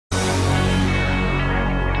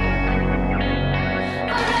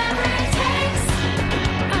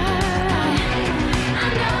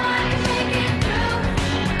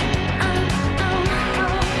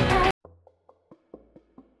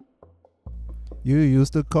You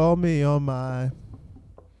used to call me on my.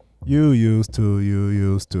 You used to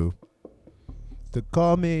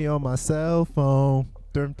call me on my cell phone.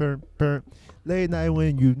 Dun, dun, dun. Late night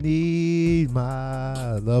when you need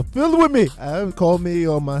my love. Feel it with me. Call me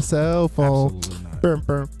on my cell phone. Absolutely not. Burn,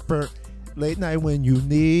 burn, burn. Late night when you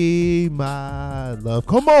need my love.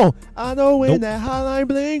 Come on. I know when Nope. that hotline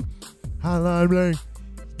bling. Hotline bling.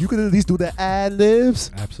 You could at least do the ad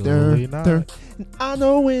libs. Absolutely not. I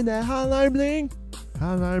know when that hotline bling.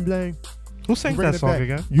 Hotline bling. Who sang Bring that it song back.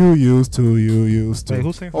 again? You used to. Wait, who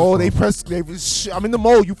sang that Oh, song? they press. I'm in the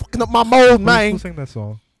mode. You fucking up my mode, Who man. sang that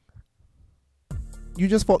song? You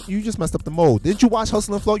just messed up the mode. Didn't you watch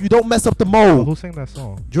Hustle and Flow? You don't mess up the Oh, mode. who sang that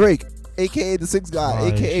song? Drake, aka the Sixth Guy, Oh,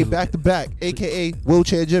 you aka should- Back to Back, aka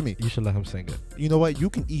Wheelchair Jimmy. You should let him sing it. You know what? You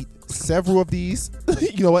can eat several of these.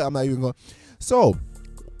 You know what? I'm not even going. So,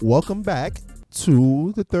 welcome back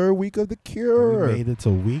to the third week of the cure. We made it to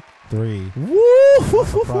week 3. Woo! I'm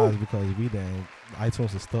surprised because we didn't.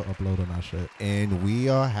 iTunes is still uploading our shit. And we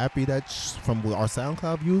are happy that from our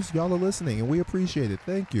SoundCloud views, y'all are listening, and we appreciate it.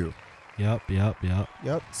 Thank you. Yep.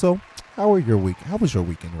 Yep. So, how was your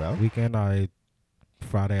weekend, Ralph?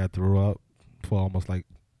 Friday I threw up for almost like,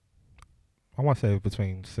 I want to say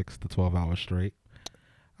between 6 to 12 hours straight.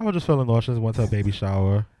 I was just feeling nauseous, went to a baby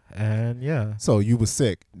shower, and yeah. So you was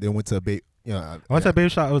sick, then went to a baby. I went to a baby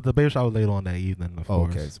shower. The baby shower was later on that evening, of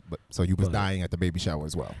course. Okay, so you was But- dying at the baby shower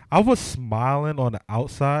as well. I was smiling on the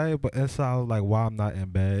outside, but inside I was like, why I'm not in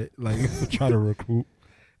bed? Like, trying to recruit.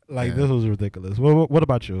 Like, Yeah. this was ridiculous. What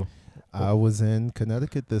about you? I was in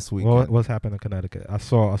Connecticut this weekend. What's happened in Connecticut? I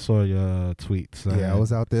saw your tweets. Yeah, I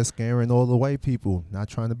was out there scaring all the white people. Not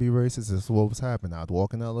trying to be racist. This is what was happening. I'd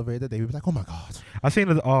walk in the elevator. They'd be like, "Oh my god." I seen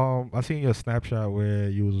your Snapchat where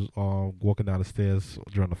you was walking down the stairs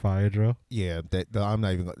during the fire drill. Yeah, I'm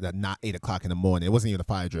not even. Not 8:00 in the morning. It wasn't even a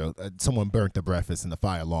fire drill. Someone burnt the breakfast and the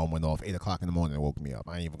fire alarm went off 8:00 in the morning and woke me up.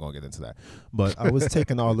 I ain't even gonna get into that. But I was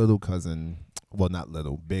taking our little cousin. Well, not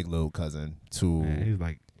little, big little cousin to. Man, he's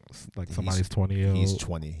like somebody's 20-year-old. He's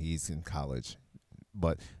 20. He's in college.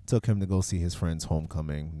 But took him to go see his friend's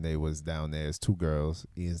homecoming. They was down there. It's 2 girls.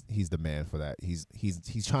 He's the man for that. He's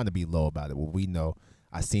trying to be low about it. Well, we know.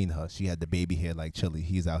 I seen her. She had the baby hair like Chili.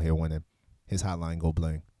 He's out here winning. His hotline go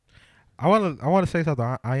bling. I wanna say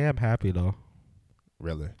something. I am happy though.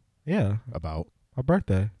 Really? Yeah, About? my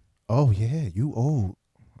birthday. Oh yeah, you old.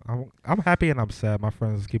 I'm happy and I'm sad. My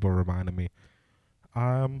friends keep on reminding me.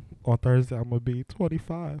 On Thursday I'm gonna be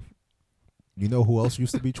 25. You know who else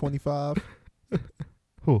used to be 25?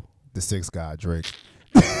 Who? The Sixth Guy, Drake.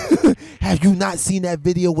 Have you not seen that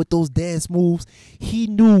video with those dance moves? He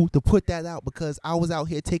knew to put that out because I was out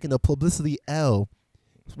here taking a publicity L.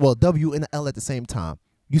 Well, W and a L at the same time.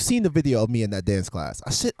 You seen the video of me in that dance class.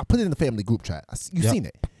 I put it in the family group chat. You Yep. seen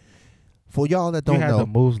it. For y'all that You don't had know. the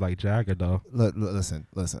moves like Jagger though. Listen.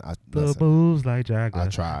 The moves like Jagger. I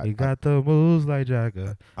tried. You got the moves like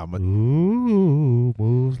Jagger. I'm a, Ooh,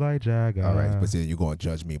 moves like Jagger. all right, but then you're going to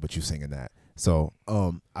judge me, but you singing that. So,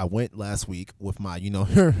 I went last week with my,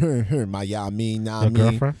 my y'all mean, nah Your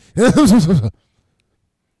mean. girlfriend?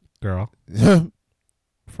 Girl.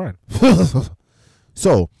 Friend.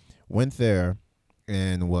 So went there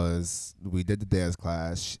and we did the dance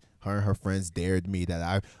class. Her and her friends dared me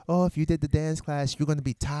that if you did the dance class, you're gonna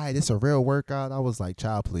be tired. It's a real workout. I was like,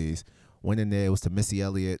 child, please. Went in there. It was to Missy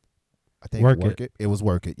Elliott. I think Work it. It was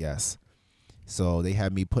Work It. Yes. So they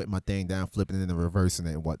had me putting my thing down, flipping it and reversing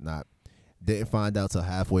it and whatnot. Didn't find out till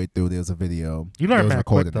halfway through. There was a video. You They learned was mad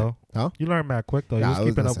quick recording though. it. Huh? You learned mad quick though. Nah, You was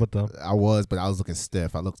keeping up with them. I was, but I was looking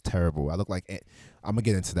stiff. I looked terrible. I looked like I'm gonna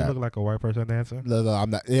get into You that. look like a white person dancer. No,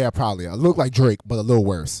 I'm not. Yeah, probably. I look like Drake, but a little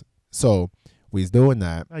worse. So we was doing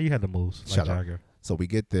that. Oh, you had the moves like Shut up. Jagger. So we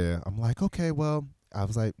get there. I'm like, okay, well, I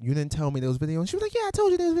was like, you didn't tell me there was video. And she was like, yeah, I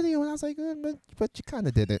told you there was video. And I was like, but you kind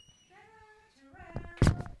of did it.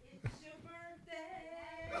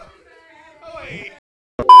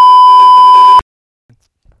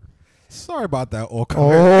 Sorry about that, Orca.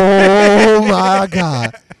 Oh my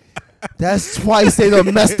God. That's twice they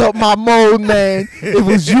done messed up my mode, man. It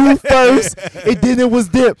was you first, and then it was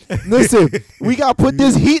them. Listen, we got to put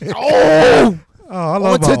this heat. Oh, I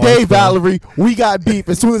love on my today, Orca. Valerie, we got beef.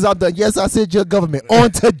 As soon as I'm done, yes, I said your government.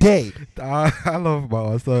 On today. I love my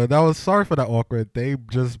Orca. That was sorry for that awkward. They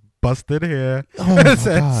just busted here Oh, and my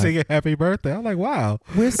said God. singing happy birthday. I'm like, wow.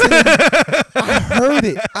 We're saying, I heard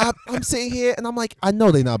it. I'm sitting here, and I'm like, I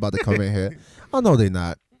know they're not about to come in here. I know they're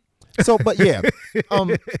not. So, but yeah,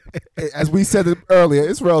 as we said it earlier,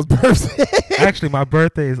 it's Rel's birthday. Actually, my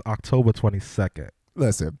birthday is October 22nd.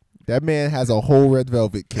 Listen, that man has a whole red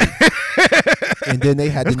velvet cake. And then they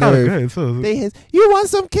had That's the kind of nerve. good too. They had, you want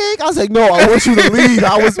some cake? I was like, no, I want you to leave.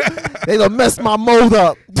 They done messed my mold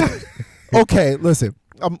up. Okay, listen.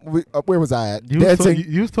 Where was I at? Dancing.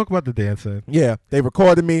 You was talking about the dancing. Yeah, they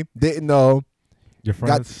recorded me. Didn't know. Your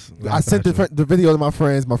friends. I sent the video to my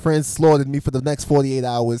friends. My friends slaughtered me for the next 48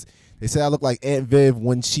 hours. They said I looked like Aunt Viv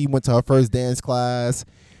when she went to her first dance class.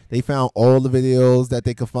 They found all the videos that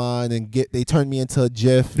they could find and they turned me into a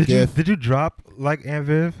GIF. Did you drop like Aunt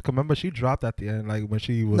Viv? 'Cause remember she dropped at the end, like when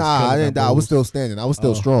she was. Nah, I didn't die. I was still standing. I was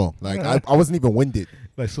still strong. Like I wasn't even winded.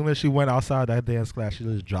 Like soon as she went outside that dance class, she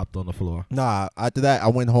just dropped on the floor. Nah, after that I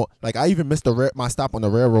went home. Like I even missed my stop on the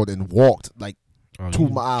railroad and walked like 2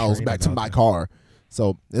 miles back to my car.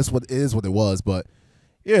 So this what it is what it was. But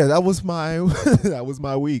yeah, that was my that was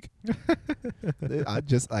my week. I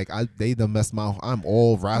just they done messed my. I'm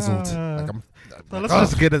all razzled. Let's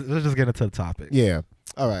just get into the topic. Yeah.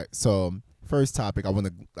 All right. So first topic,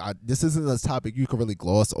 this isn't a topic you can really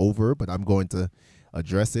gloss over, but I'm going to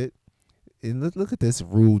address it. And look at this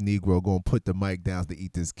rude Negro going to put the mic down to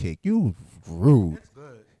eat this cake. You rude. It's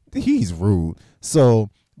good. He's rude. So,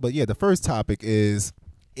 but yeah, the first topic is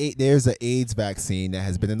there's an AIDS vaccine that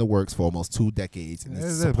has been in the works for almost 2 decades, and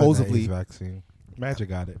it's supposedly AIDS vaccine. Magic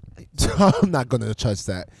got it. I'm not going to touch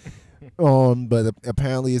that. But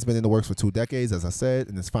apparently it's been in the works for 2 decades, as I said,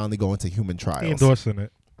 and it's finally going to human trials. He endorsing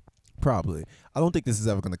it. Probably. I don't think this is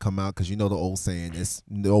ever going to come out because you know the old saying: "It's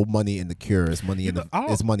no money in the cure, it's money in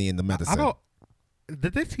the medicine."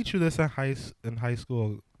 Did they teach you this in high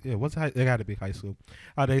school? Yeah, it got to be high school.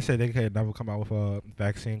 They said they could never come out with a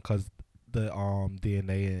vaccine because the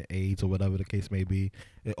DNA and AIDS or whatever the case may be,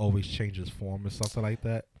 it always changes form or something like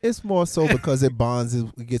that. It's more so because it bonds,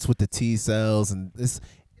 it gets with the T cells, and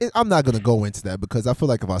I'm not going to go into that because I feel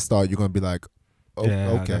like if I start, you're going to be like, oh, yeah,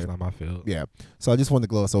 okay, that's not my field. Yeah, so I just want to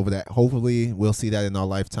gloss over that. Hopefully, we'll see that in our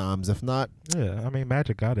lifetimes. If not, yeah, I mean,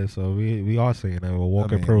 Magic got it, so we are seeing it. We're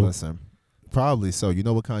walking proof. Listen, probably so. You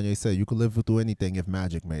know what Kanye said? You could live through anything if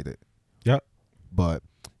Magic made it. Yep. But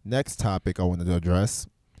next topic I wanted to address.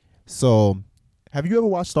 So, have you ever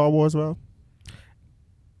watched Star Wars, bro?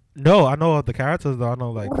 No, I know the characters though. I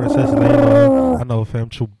know like Princess Leia. I know of him,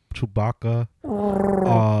 Chewbacca.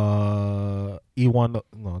 E1.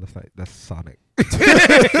 No, that's Sonic.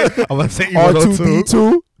 I'm gonna say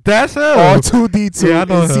R2D2. That's him. R2D2. Yeah, I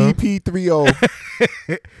know him.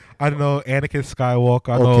 CP30. I know Anakin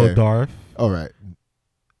Skywalker. I know Darth. All right.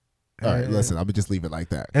 Listen, I'm gonna just leave it like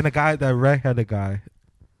that. And the guy, that red-headed guy.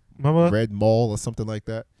 Remember? Red Maul or something like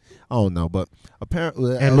that. I don't know, but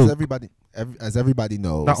apparently, as everybody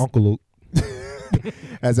knows, not Uncle Luke.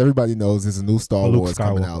 As everybody knows, there's a new Star Wars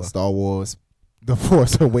coming out. Star Wars: The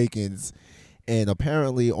Force Awakens. And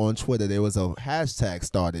apparently on Twitter there was a hashtag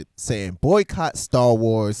started saying boycott Star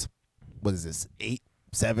Wars. What is this? 8,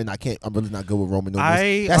 7? I'm really not good with Roman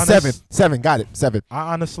numerals. That's 7. 7. Got it. 7.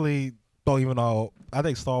 I honestly don't even know. I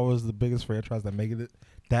think Star Wars is the biggest franchise that made it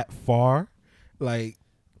that far. Like,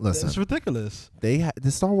 listen, it's ridiculous. The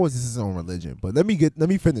Star Wars is his own religion. But let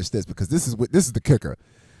me finish this because this is the kicker.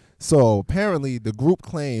 So apparently the group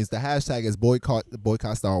claims the hashtag is boycott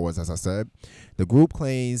Star Wars, as I said. The group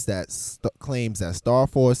claims that Star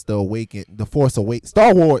Wars: Star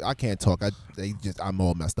Wars. I can't talk. I'm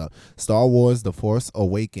all messed up. Star Wars: The Force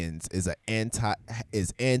Awakens is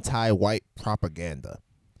anti-white propaganda,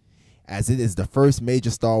 as it is the first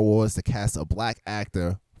major Star Wars to cast a black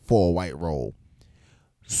actor for a white role.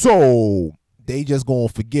 So they just gonna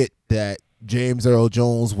forget that James Earl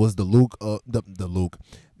Jones was the Luke,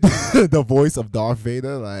 the voice of Darth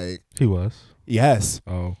Vader. Like, he was. Yes.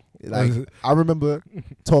 Oh. Like, I remember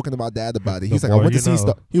talking to my dad about it. He's like, I went to see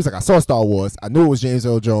he was like, I saw Star Wars. I knew it was James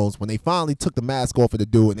Earl Jones. When they finally took the mask off of the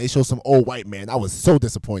dude and they showed some old white man, I was so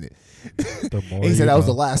disappointed. He said that was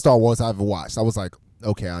the last Star Wars I ever watched. I was like,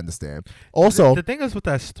 okay, I understand. Also, the thing is with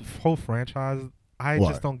that whole franchise, I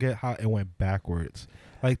just don't get how it went backwards.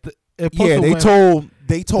 Like, they told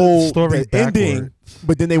the ending, backwards.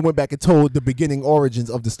 But then they went back and told the beginning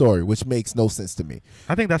origins of the story, which makes no sense to me.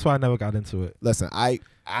 I think that's why I never got into it. Listen, I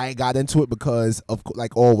got into it because of,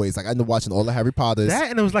 like always, like I ended up watching all the Harry Potters.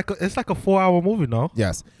 That, and it's like a 4-hour movie, no?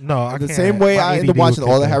 Yes. No, I the can't. same way I ended up watching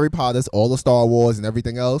all the Harry Potters, all the Star Wars, and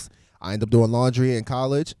everything else. I ended up doing laundry in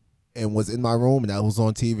college and was in my room, and that was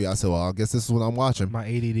on TV. I said, well, I guess this is what I'm watching. My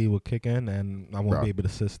ADD would kick in, and I won't be able to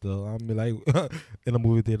sit still. I'll be like in a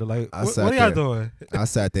movie theater, like, what are y'all doing? I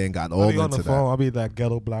sat there and got all into that. I'll be on the phone. I'll be that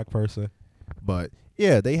ghetto black person. But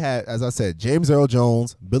yeah, they had, as I said, James Earl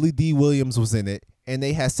Jones, Billy D. Williams was in it, and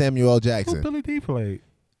they had Samuel L. Jackson. Who Billy D. played?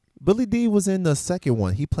 Billy D. was in the second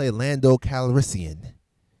one. He played Lando Calrissian.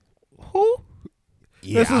 Who?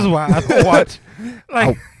 Yeah, This is why I don't watch.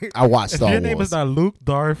 Like, I watched if Star your Wars. name is not Luke,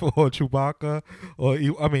 Darth, or Chewbacca, or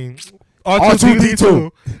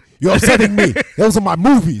R2D2. You're upsetting me. Those are my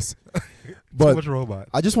movies. Too But much robot.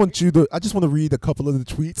 I just want to read a couple of the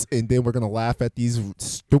tweets, and then we're gonna laugh at these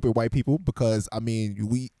stupid white people because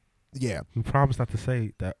we promised not to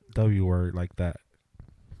say that W word like that.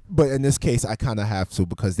 But in this case, I kind of have to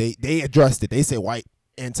because they addressed it. They said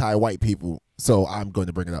anti-white people, so I'm going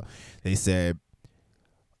to bring it up. They said,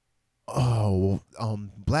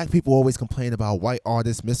 black people always complain about white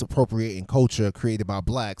artists misappropriating culture created by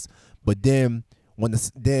blacks, but then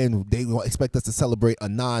then they expect us to celebrate a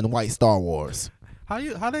non-white Star Wars. How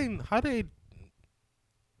they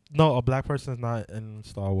no, a black person is not in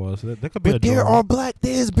Star Wars. There could be But a drone.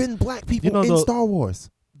 there's been black people in Star Wars.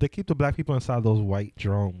 They keep the black people inside those white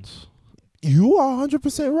drones. You are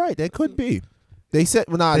 100% right. That could be. They said,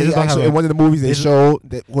 They they just don't actually have in one of the movies they showed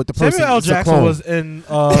that what the person. Samuel L. is a Jackson clone. was in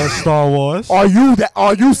Star Wars. Are you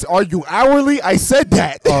hourly? I said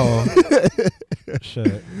that. Oh,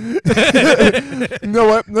 shit. You know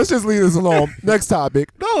what? Let's just leave this alone. Next topic.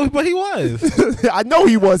 No, but he was. I know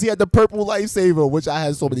he was. He had the purple lightsaber, which I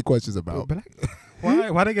had so many questions about.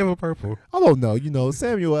 Why they give him purple? I don't know.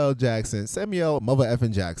 Samuel L. Jackson. Samuel mother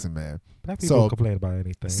effing Jackson, man. Black people complain about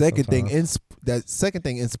anything. Second thing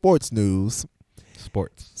in sports news.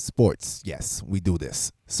 Sports. Yes, we do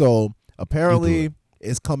this. So apparently,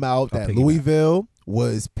 it's come out that Louisville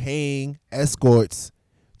was paying escorts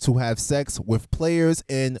to have sex with players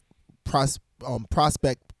and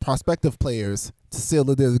prospective players to seal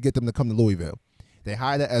the deal to get them to come to Louisville. They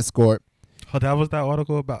hired an escort. Oh, that was that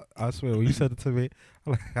article about. I swear, when you said it to me,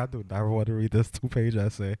 I'm like, I do not want to read this 2-page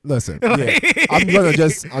essay. Listen, yeah,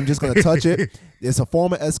 I'm just gonna touch it. There's a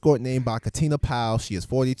former escort named by Katina Powell. She is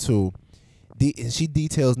 42. And she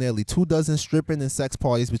details nearly 24 stripping and sex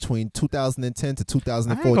parties between 2010 to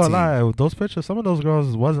 2014. I ain't gonna lie, those pictures, some of those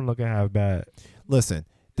girls wasn't looking half bad. Listen,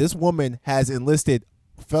 this woman has enlisted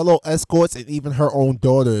fellow escorts and even her own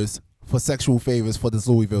daughters for sexual favors for this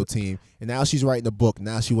Louisville team. And now she's writing a book.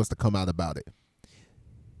 Now she wants to come out about it.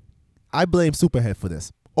 I blame Superhead for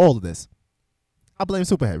this. All of this. I blame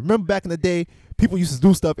Superhead. Remember back in the day, people used to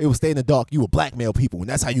do stuff. It would stay in the dark. You would blackmail people, and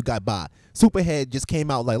that's how you got by. Superhead just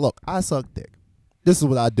came out like, look, I suck dick. This is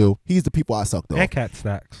what I do. He's the people I sucked off. And cat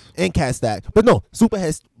stacks. But no,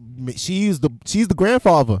 Superhead, she's the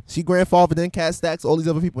grandfather. She grandfathered in Cat Stacks, all these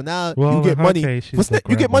other people. Now you get money.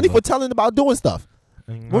 You get money for telling about doing stuff.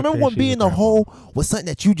 Remember when being in a hole was something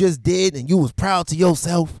that you just did and you was proud to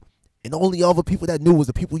yourself, and the only other people that knew was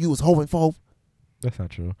the people you was holding for? That's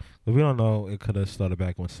not true. But we don't know. It could have started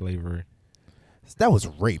back with slavery. That was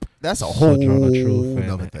rape. That's a whole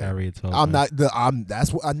another thing. I'm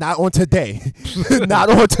not on today. Not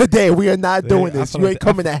on today. We are not doing this. You ain't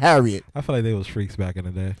coming at Harriet. I feel like they was freaks back in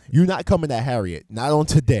the day. You're not coming at Harriet. Not on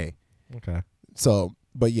today. Okay. So,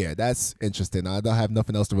 but yeah, that's interesting. I don't have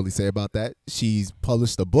nothing else to really say about that. She's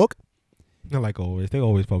published a book. Like always, they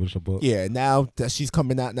always publish a book. Yeah, now that she's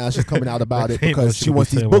coming out about it because she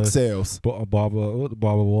wants these book sales. Barbara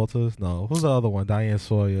Walters? No, who's the other one? Diane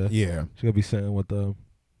Sawyer. Yeah, she's gonna be sitting with them.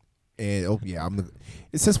 And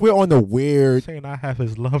since we're on the weird, saying I have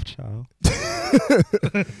his love child.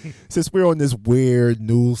 Since we're on this weird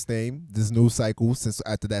news thing, this news cycle, since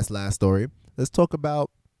after that last story, let's talk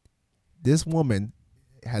about this woman.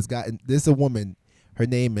 This is a woman. Her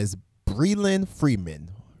name is Breland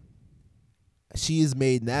Freeman. She has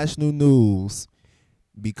made national news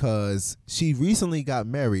because she recently got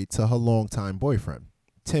married to her longtime boyfriend,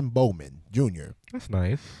 Tim Bowman Jr. That's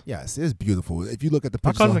nice. Yes, it's beautiful. If you look at the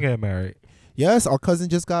pictures. My cousin got married. Yes, our cousin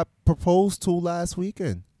just got proposed to last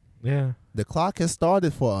weekend. Yeah. The clock has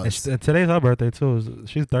started for us. And today's her birthday, too.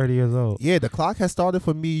 She's 30 years old. Yeah, the clock has started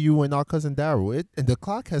for me, you, and our cousin Daryl. And the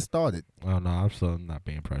clock has started. Oh, no, I'm still not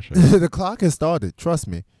being pressured. The clock has started. Trust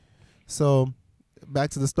me. So,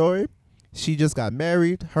 back to the story. She just got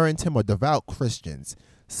married. Her and Tim are devout Christians.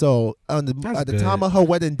 So at the time of her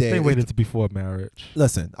wedding day, they waited before marriage.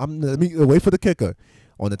 Listen, let me wait for the kicker.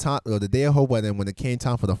 On the day of her wedding, when it came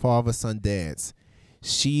time for the father-son dance,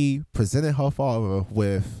 she presented her father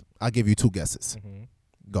with. I'll give you 2 guesses. Mm-hmm.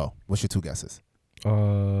 Go. What's your 2 guesses? I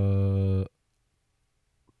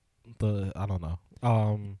don't know.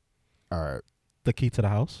 All right. The key to the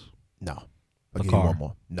house? No. I'll give you one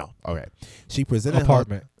more. No. All right. She presented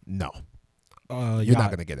apartment. No. You're not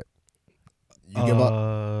gonna get it. You give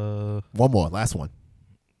up. One more, last one.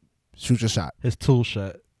 Shoot your shot. His tool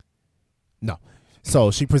shed. No.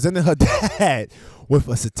 So she presented her dad with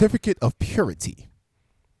a certificate of purity.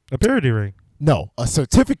 A purity ring. No, a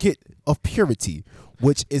certificate of purity,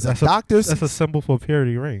 which is a doctor's. That's a symbol for a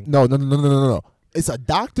purity ring. No. It's a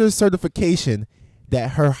doctor's certification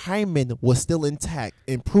that her hymen was still intact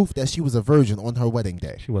and proof that she was a virgin on her wedding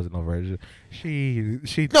day. She wasn't no virgin. She.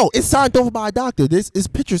 No, it's signed over by a doctor. There's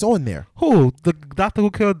pictures on there. Who? The doctor who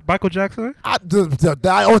killed Michael Jackson?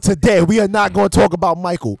 On today, we are not going to talk about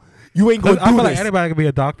Michael. You ain't going to do I feel this. like anybody can be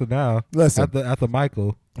a doctor now. Listen. After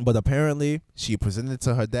Michael. But apparently, she presented it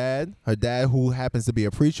to her dad. Her dad, who happens to be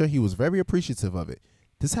a preacher, he was very appreciative of it.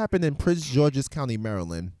 This happened in Prince George's County,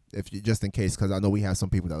 Maryland, just in case, because I know we have some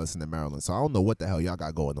people that listen to Maryland. So I don't know what the hell y'all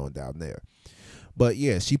got going on down there. But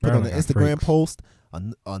yeah, she put on an Instagram post,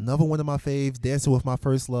 another one of my faves, Dancing with My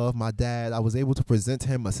First Love, my dad. I was able to present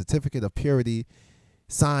him a certificate of purity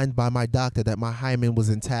signed by my doctor that my hymen was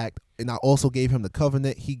intact. And I also gave him the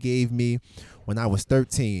covenant he gave me when I was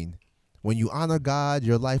 13. When you honor God,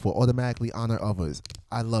 your life will automatically honor others.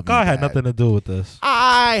 I love you, God had Dad. nothing to do with this.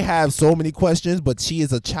 I have so many questions, but she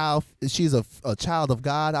is a child. She's a child of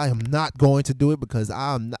God. I am not going to do it because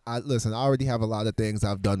listen, I already have a lot of things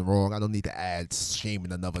I've done wrong. I don't need to add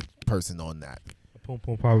shaming another person on that. Poom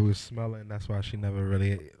Poom probably was smelling. That's why she never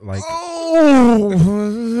really like. Oh,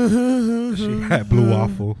 She had blue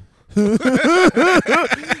waffle.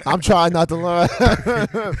 I'm trying not to learn.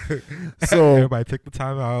 So Everybody take the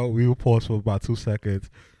time out. We will pause for about 2 seconds.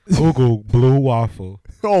 Google blue waffle.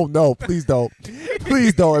 oh no, please don't.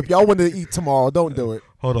 Please don't. If y'all want to eat tomorrow, don't do it.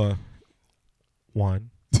 Hold on. 1,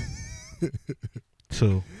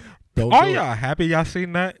 2. Don't Are do y'all happy y'all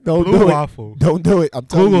seen that? Don't blue do it. waffle. it. Don't do it. I'm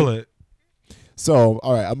telling you. Google it. So,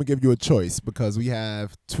 all right, I'm gonna give you a choice because we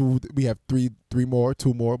have two more,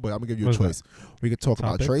 but I'm gonna give you a What's choice. We could talk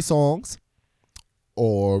about Topic? Trey Songz,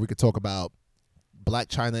 or we could talk about Black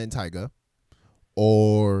China and Tyga,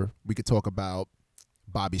 or we could talk about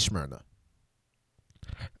Bobby Shmurda.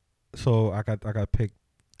 So I got picked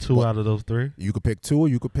 2 What? out of those 3. You could pick 2, or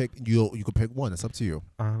you could pick one. It's up to you.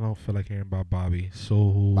 I don't feel like hearing about Bobby.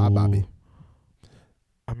 So Bye, Bobby.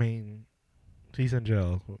 I mean, he's in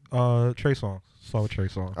jail. Trey Songz. Saw Trey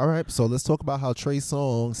Songz. All right, so let's talk about how Trey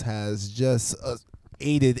Songz has just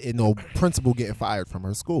aided in a principal getting fired from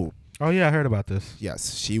her school. Oh yeah, I heard about this.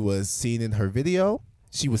 Yes, she was seen in her video.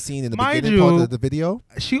 She was seen in the Mind beginning part you, of the video.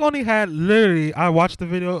 She only had literally. I watched the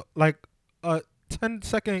video like a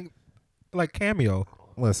 10-second like cameo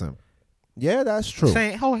Listen, yeah, that's true.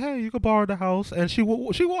 saying, "Oh hey, you could borrow the house," and she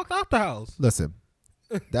walked out the house. Listen,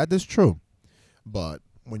 that is true. But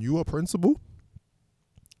when you a principal,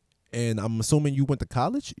 and I'm assuming you went to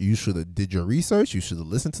college, you should have did your research. You should have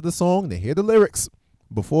listened to the song to hear the lyrics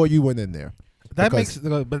before you went in there. That Because-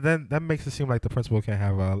 that makes it seem like the principal can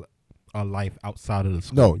have a life outside of the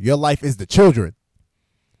school. No, your life is the children.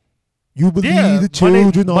 You believe Yeah, the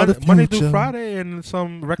children are the future. Monday through Friday and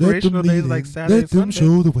some recreational days like Saturday and Let them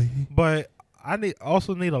Sunday. show the way. But I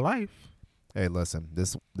also need a life. Hey, listen,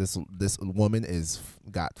 this woman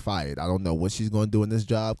got fired. I don't know what she's going to do in this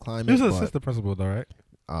job climate. She was an but, assistant principal though, right?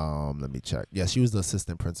 let me check. Yeah, she was the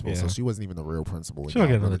assistant principal, so Yeah. she wasn't even the real principal. She'll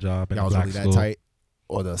get another job in a Y'all was black really that school. tight.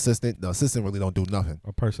 Or the assistant really don't do nothing.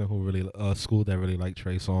 A person who really a school that really like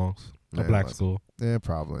Trey Songz. A Man, black listen. school. Yeah,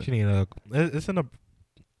 probably. She need it's in a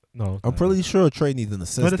no. I'm pretty sure Trey needs an Where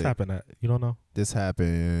assistant. this happened at? You don't know? This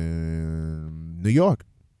happened New York.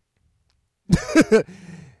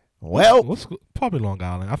 Well, What school? Probably Long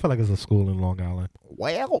Island. I feel like it's a school in Long Island.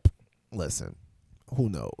 well, listen, who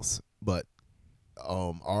knows? But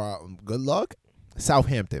good luck,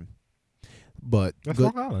 Southampton. But That's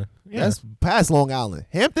good, Long Island. Yeah. that's past Long Island.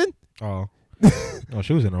 Hampton? Oh. No,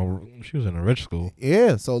 she was in a rich school.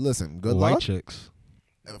 Yeah. So listen, good White luck. chicks.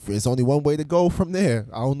 It's only one way to go from there.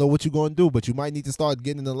 I don't know what you're going to do, but you might need to start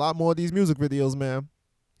getting in a lot more of these music videos, man.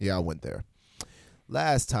 Yeah, I went there.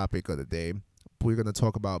 Last topic of the day, we're going to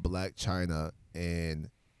talk about Black China and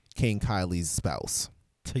King Kylie's spouse.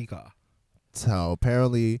 Tika. So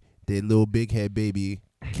apparently, their little big head baby.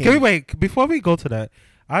 Can we wait? Before we go to that,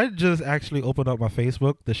 I just actually opened up my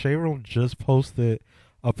Facebook. The Shade Room just posted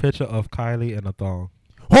a picture of Kylie in a thong.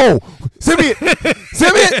 Oh, send me it.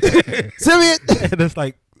 Send me it. Send me it. And it's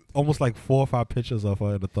like almost like 4 or 5 pictures of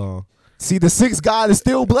her in a thong. See, the sixth God is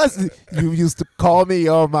still blessed. You used to call me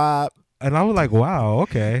on my. And I was like, wow,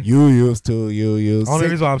 okay. You used to. Only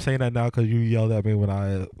reason why I'm saying that now because you yelled at me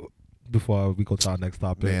before we go to our next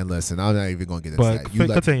topic. Man, listen, I'm not even going to get into But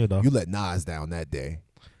that. continue though. You let Nas down that day.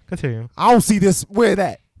 Continue. I don't see this. Where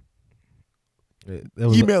that? It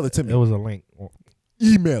was Email it to me. It was a link.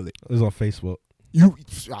 Email it. It was on Facebook.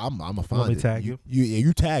 I'm a find me it. tag you?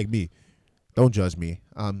 You tag me. Don't judge me.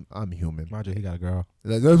 I'm human. Mind you, he got a girl.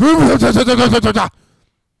 I'm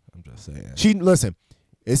just saying. She listen.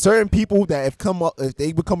 It's certain people that if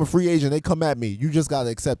they become a free agent, they come at me. You just gotta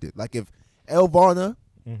accept it. Like if El Varner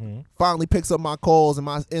Finally picks up my calls and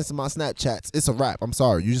my answer my Snapchats. It's a wrap. I'm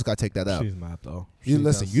sorry. You just got to take that out. She's not, though. You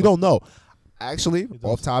listen, you don't know. Actually,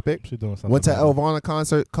 off topic, She's doing something. went to Elvana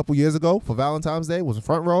concert a couple years ago for Valentine's Day. Was in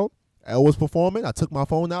front row. Elle was performing. I took my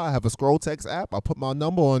phone out. I have a scroll text app. I put my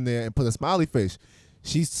number on there and put a smiley face.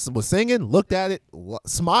 She was singing, looked at it,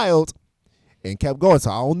 smiled, and kept going.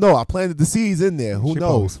 So I don't know. I planted the seeds in there. Who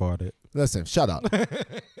knows? Farted. Listen, shut up.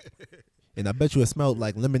 And I bet you it smelled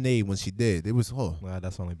like lemonade when she did. It was, Nah,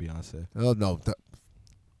 that's only Beyonce. oh no.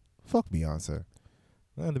 Fuck Beyonce.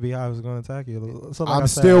 And the Beehive was going to attack you. So I'm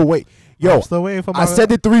still waiting. Yo, I'm still waiting for my, I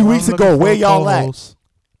said it 3 weeks ago. Where y'all at? co-host.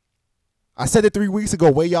 I said it 3 weeks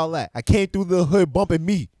ago. Where y'all at? I came through the hood bumping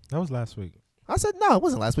me. That was last week. I said, no, it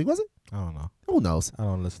wasn't last week, was it? I don't know. Who knows? I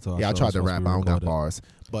don't listen to our Yeah, I shows tried to once rap. we I don't got recorded. bars.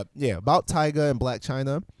 But yeah, about Tyga and Black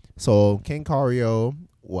China. So King Cario.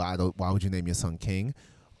 Well, why would you name your son King?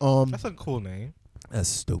 That's a cool name. That's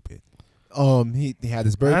stupid. He had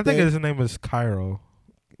his birthday. I think his name is Cairo.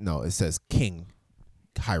 No, it says King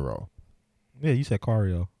Cairo. Yeah, you said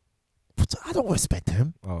Cario. I don't respect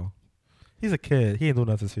him. Oh. He's a kid. He ain't do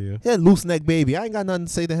nothing to you. Yeah, loose neck baby. I ain't got nothing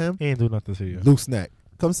to say to him. He ain't do nothing to you. Loose neck.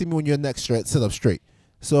 Come see me when your neck's straight. Sit up straight.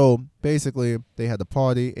 So basically, they had the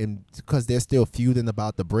party, and because they're still feuding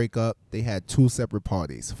about the breakup, they had 2 separate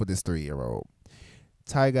parties for this 3-year-old.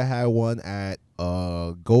 Tyga had one at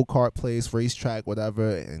a go-kart place, racetrack,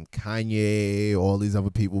 whatever, and Kanye, all these other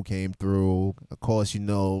people came through. Of course, you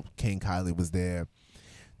know, King Kylie was there.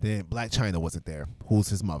 Then Black China wasn't there, who's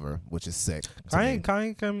his mother, which is sick. to me.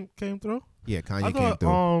 Kanye came through? Yeah, Kanye I came thought,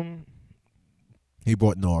 through. He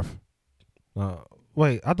brought North.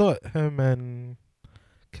 wait, I thought him and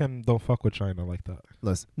Kim don't fuck with China like that.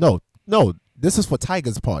 Listen, no, this is for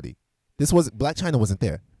Tyga's party. Black China wasn't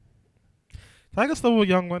there. Tiger still with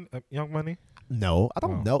Young Money? No, I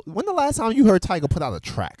don't Oh. know. When the last time you heard Tyga put out a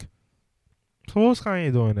track? So what was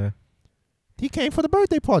Kanye doing there? He came for the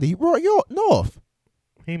birthday party. He brought North.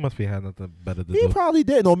 He must be had nothing better to He do. probably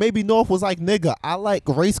didn't. Or maybe North was like, nigga, I like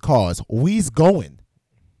race cars. We's going.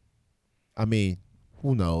 I mean,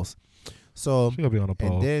 who knows? So, She gonna be on a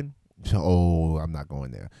pole. and then, I'm not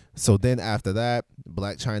going there. So then after that,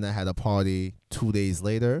 Black China had a party 2 days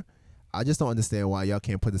later. I just don't understand why y'all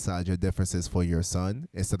can't put aside your differences for your son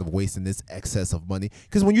instead of wasting this excess of money.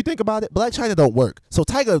 Because when you think about it, Black China don't work. So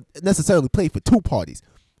Tyga necessarily played for 2 parties,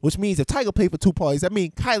 which means if Tyga played for 2 parties, that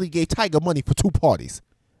means Kylie gave Tyga money for 2 parties.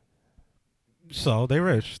 So they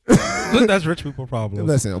rich. That's rich people problems.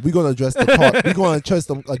 Listen, we're gonna address address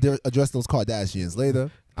those Kardashians later.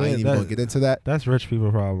 I ain't even gonna get into that, That's rich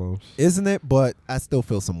people problems. isn't it? But I still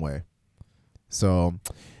feel some way. So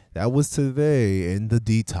that was today in the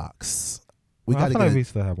detox. We I gotta feel get. like we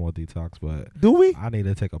still have more detox, but Do we? I need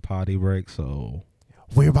to take a potty break, so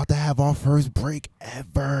We're about to have our first break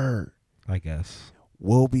ever. I guess.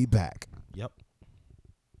 We'll be back. Yep.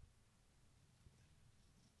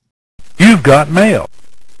 You've got mail.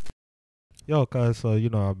 Yo, cuz, so,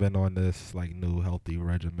 I've been on this, new healthy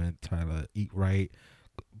regimen, trying to eat right.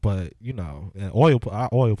 But, and oil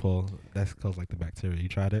pull, that's cause, the bacteria. You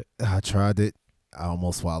tried it? I tried it. I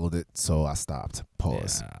almost swallowed it, so I stopped.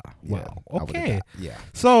 Pause. Yeah. Yeah, Wow. I would've Okay. got- yeah.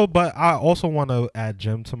 So, but I also want to add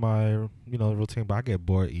gym to my, routine, but I get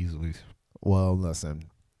bored easily. Well, listen.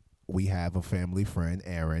 We have a family friend,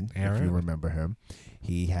 Aaron, if you Aaron? remember him.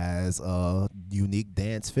 He has a unique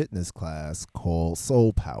dance fitness class called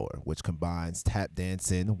Soul Power, which combines tap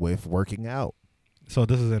dancing with working out. So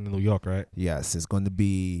this is in New York, right? Yes, it's going to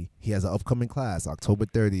be, he has an upcoming class October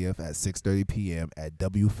 30th at 6:30 p.m. at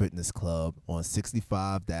W Fitness Club on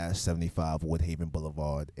 65-75 Woodhaven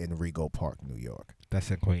Boulevard in Rego Park, New York. That's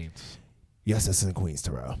in Queens. Yes, it's in Queens,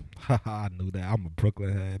 Terrell. I knew that. I'm a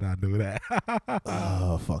Brooklyn head. I knew that.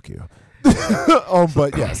 Oh, fuck you.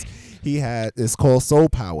 But yes, it's called Soul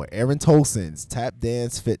Power. Aaron Tolson's tap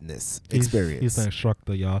dance fitness experience. He's the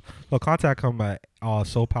instructor, y'all. So contact him at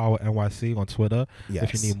Soul Power NYC on Twitter Yes.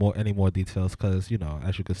 if you need any more details. Because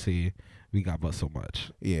as you can see, we got but so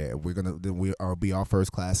much. Yeah, we'll be our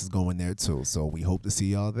first classes going there too. So we hope to see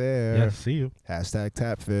y'all there. Yeah, see you.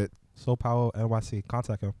 #TapFit. Soul Power NYC.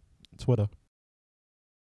 Contact him. Twitter.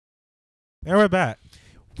 And we're back.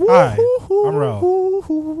 Hi, I'm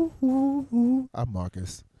Ro. I'm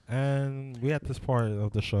Marcus. And we at this part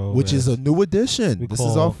of the show, Which is a new addition. we This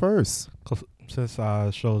is our call- first. since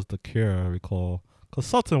our show's The Cure, we call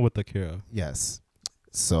Consulting with The Cure. Yes.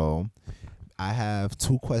 So I have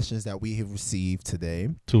 2 questions that we have received today.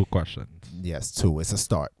 2 questions. Yes, 2. It's a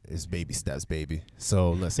start. It's baby steps, baby.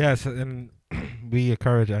 So listen. Yes, and we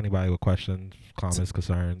encourage anybody with questions, comments,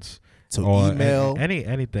 concerns, To or email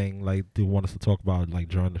anything do you want us to talk about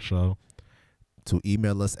during the show. to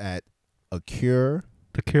email us at acure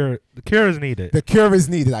The cure is needed. The cure is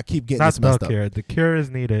needed. I keep getting Not this messed the up. cure. The cure is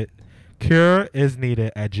needed. Cure is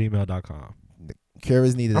needed at gmail.com. Cure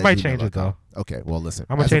is needed. I at might change it, gmail.com. though. Okay, well, listen.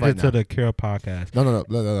 I'm gonna as of change right it to now- the Cure podcast.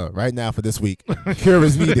 No. Right now for this week, cure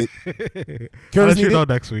is needed. Cure I'll is let you know needed.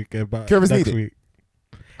 next week. Cure is next needed. week.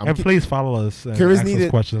 I'm And keep- please follow us. And Cure is ask us needed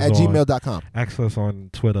questions at on, gmail.com. Ask us on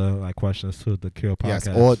Twitter, like questions to the Cure podcast.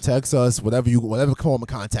 Yes, or text us, whatever form of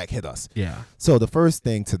contact, hit us. yeah. So the first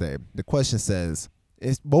thing today, the question says,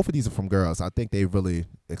 both of these are from girls. I think they really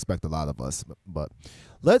expect a lot of us. But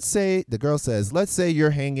let's say, the girl says, let's say you're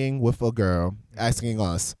hanging with a girl, asking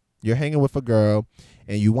us, you're hanging with a girl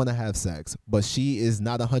and you want to have sex, but she is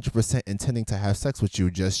not 100% intending to have sex with you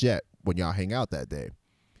just yet when y'all hang out that day.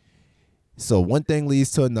 So one thing leads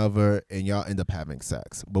to another and y'all end up having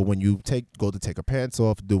sex. But when you go to take her pants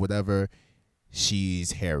off, do whatever,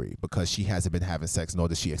 she's hairy because she hasn't been having sex, nor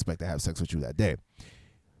does she expect to have sex with you that day.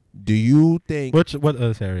 Do you think What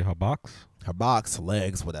is area? Her box? her box,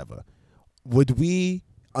 legs, whatever, would we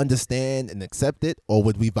understand and accept it, or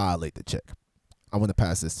would we violate the chick? I want to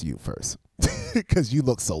pass this to you first because you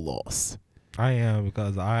look so lost. I am,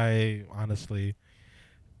 because I honestly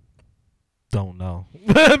don't know.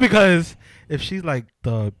 Because if she's like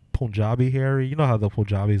the Punjabi hairy, you know how the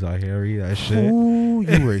Punjabis are hairy, that shit. Ooh, you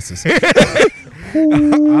racist. I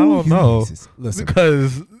don't know. Racist. Listen,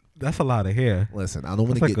 Because that's a lot of hair. listen. I don't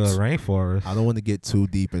want It's to like get. a rainforest. I don't want to get too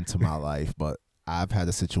deep into my life, but I've had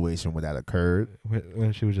a situation where that occurred.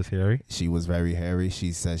 When she was just hairy. She was very hairy.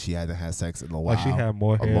 She said she hadn't had sex in a while. Like she had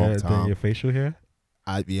more a long hair than time. your facial hair.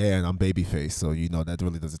 Yeah, and I'm baby face, so you know that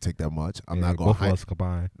really doesn't take that much. I'm Yeah, not gonna both of us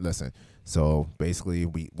combined. listen. So basically,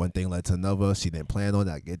 one thing led to another. She didn't plan on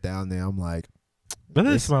it. I get down there. I'm like, But it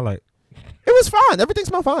This- smell like. it was fine. Everything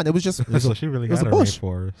smelled fine. It was just, So she really it was had a a bush.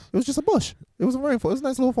 rainforest. it was just a bush. It was a rainforest. It was a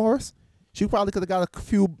nice little forest. She probably could have got a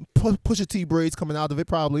few Pusha T braids coming out of it.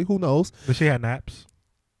 Probably, who knows? But she had naps.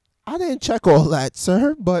 I didn't check all that,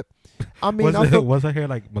 sir. But I mean, Was her hair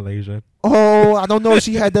like Malaysian? oh, I don't know if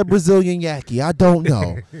she had that Brazilian yaki. I don't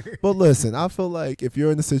know. But listen, I feel like if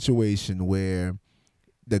you're in a situation where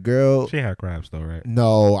the girl, She had crabs though, right?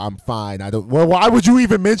 no, I'm fine. I don't. Well, why would you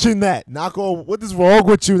even mention that? Not go. What is wrong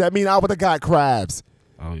with you? That mean I would have got crabs.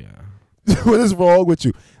 Oh yeah. What is wrong with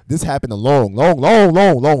you? This happened a long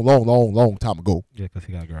time ago. Yeah, because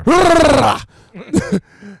he got crabs.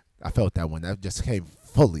 I felt that one. That just came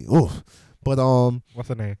fully. Oof. But What's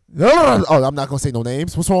her name? oh, I'm not gonna say no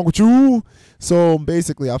names. What's wrong with you? So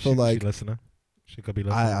basically, I feel like she listener. She could be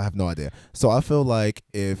listening. I have no idea. So I feel like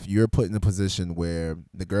if you're put in a position where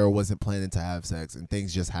the girl wasn't planning to have sex and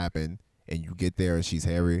things just happen and you get there and she's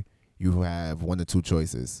hairy, you have one or two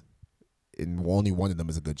choices. And only one of them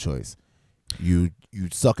is a good choice. You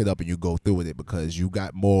suck it up and you go through with it because you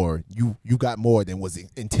got more than was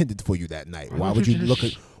intended for you that night. Why would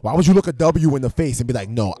you look a W in the face and be like,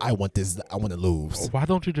 "No, I want this. I want to lose." Why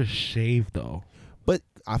don't you just shave though? But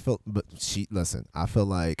I feel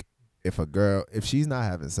like if she's not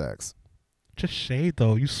having sex, Just shave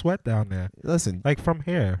though. You sweat down there, listen, like from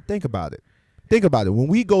here. think about it. When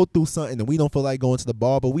we go through something and we don't feel like going to the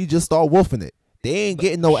bar, but we just start wolfing it. They ain't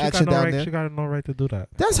getting no She action got no down right, there. She got no right to do that.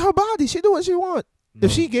 That's her body. She do what she want. No.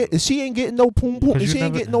 If she ain't getting no poom poom, 'Cause if you she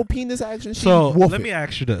ain't never- getting no penis action, she So wolf let it. me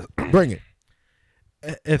ask you this: Bring it.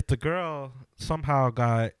 If the girl somehow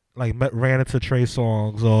got like ran into Trey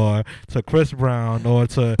Songz or to Chris Brown or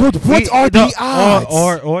to But what are the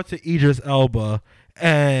odds? or to Idris Elba,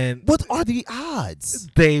 and What are the odds?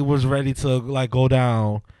 they was ready to like go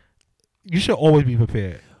down, you should always be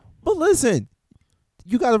prepared. But listen,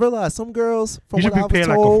 you got to realize some girls, from You should what I was prepare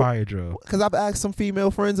like a told, fire drill. because I've asked some female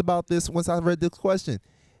friends about this once I read this question.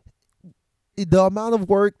 The amount of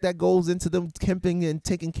work that goes into them camping and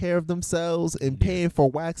taking care of themselves and paying for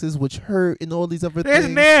waxes, which hurt, and all these other It's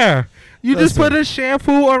things. there. You just Listen. put a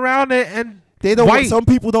shampoo around it and They don't. White. Some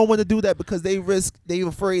people don't want to do that because they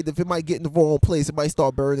afraid if it might get in the wrong place, it might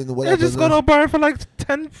start burning or whatever. it's just gonna burn for like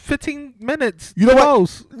 10, 15 minutes. You know what?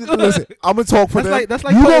 Close. Listen, I'm gonna talk for That's them.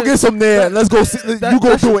 like you go putting- get some there. And let's go. See, you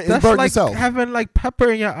go do it and that's burn like yourself. having like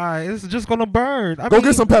pepper in your eye. It's just gonna burn. I Go mean,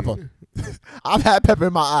 get some pepper. I've had pepper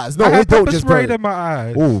in my eyes. No, I it had don't pepper just sprayed burn. in my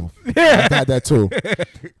eyes. Ooh, Yeah. I've had that too.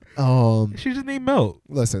 She just need milk.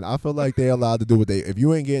 Listen, I feel like they're allowed to do what they. If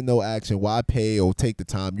you ain't getting no action, why pay or take the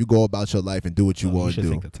time? You go about your life and do what you No, want to should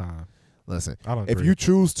do. take the time. Listen, I don't if agree. you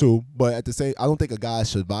choose to, but at the same, I don't think a guy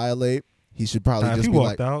should violate. He should probably If just you be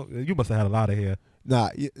walked like, out, you must have had a lot of hair. nah.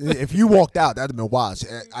 If you walked out, that'd have been watched.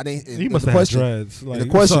 I didn't. You must the have had question, dreads. in Like, the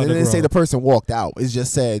you question, it started to didn't say grow. the person walked out. It's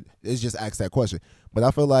just said. It's just asked that question. But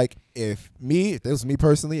I feel like if this was me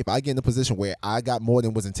personally, if I get in a position where I got more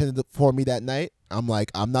than was intended for me that night, I'm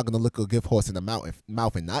like, I'm not going to look a gift horse in the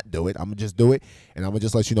mouth and not do it. I'm going to just do it. And I'm going to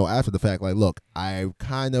just let you know after the fact, like, look, I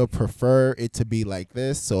kind of prefer it to be like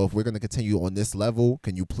this. So if we're going to continue on this level,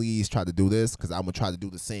 can you please try to do this? Because I'm going to try to do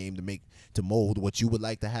the same to mold what you would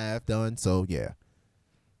like to have done. So, yeah.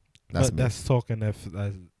 But that's talking if,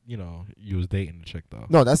 you was dating the chick, though.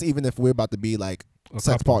 No, that's even if we're about to be, like, sex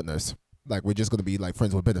couple. partners. Like, we're just going to be, like,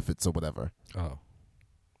 friends with benefits or whatever. Oh.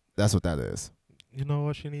 That's what that is. You know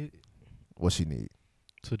what she need? What she need.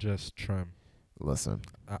 To just trim. Listen.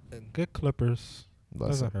 Good clippers.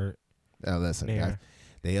 Doesn't hurt. Listen. Yeah.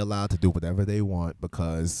 They allowed to do whatever they want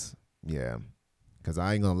because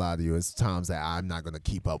I ain't gonna lie to you. It's times that I'm not gonna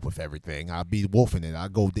keep up with everything. I'll be wolfing it. I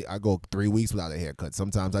go 3 weeks without a haircut.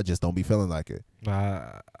 Sometimes I just don't be feeling like it.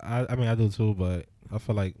 I mean, I do too, but I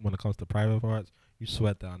feel like when it comes to private parts, you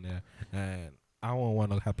sweat down there, and I don't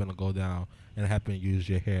want to happen to go down and happen to use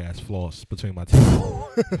your hair as floss between my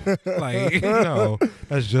teeth. Like, no,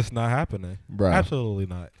 that's just not happening. Bruh. Absolutely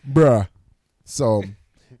not. Bruh. So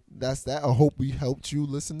that's that. I hope we helped you,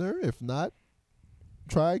 listener. If not,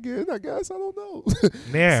 try again, I guess. I don't know.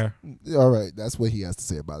 There. All right. That's what he has to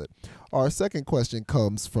say about it. Our second question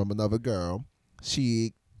comes from another girl.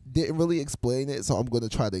 She didn't really explain it, so I'm going to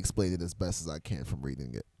try to explain it as best as I can from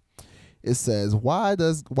reading it. It says, why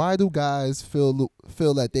do guys feel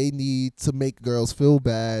that they need to make girls feel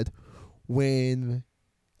bad when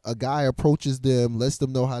a guy approaches them, lets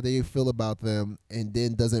them know how they feel about them, and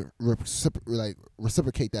then doesn't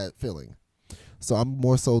reciprocate that feeling? So I'm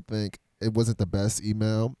more so think it wasn't the best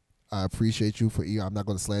email. I appreciate you for I'm not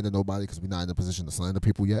going to slander nobody because we're not in a position to slander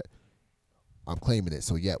people yet. I'm claiming it.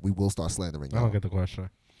 So, yeah, we will start slandering. I don't get the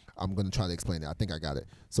question. I'm going to try to explain it. I think I got it.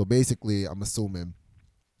 So, basically, I'm assuming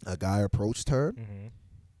a guy approached her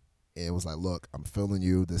and was like, look, I'm feeling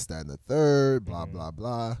you, this, that, and the third, blah, blah,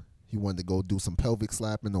 blah. He wanted to go do some pelvic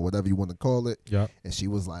slapping or whatever you want to call it. Yeah. And she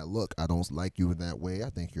was like, look, I don't like you in that way. I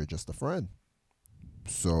think you're just a friend.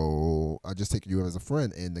 So I just take you as a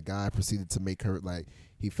friend. And the guy proceeded to make her, like,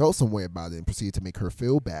 he felt some way about it and proceeded to make her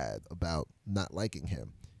feel bad about not liking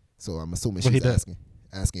him. So I'm assuming she's asking,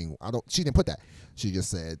 she didn't put that. She just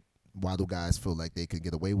said, why do guys feel like they could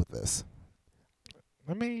get away with this?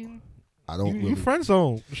 I mean, I don't. You friend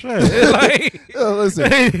zone, shit. Like,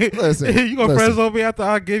 listen. You gonna friend zone me after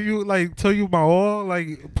I give you, like, tell you my all,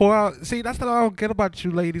 like, pour out. See, that's what I don't get about you,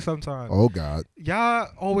 ladies. Sometimes. Oh God. Y'all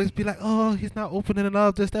always be like, oh, he's not opening it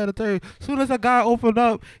up. This, that, and the third. Soon as a guy open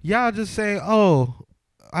up, y'all just say, oh,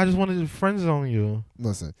 I just wanted to friend zone you.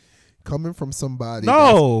 Listen. Coming from somebody.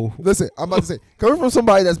 No. Listen, I'm about to say, coming from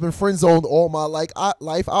somebody that's been friend zoned all my life,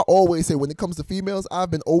 I always say when it comes to females, I've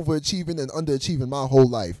been overachieving and underachieving my whole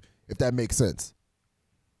life, if that makes sense.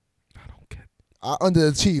 I don't get. I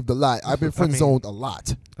underachieved a lot. I've been friend zoned a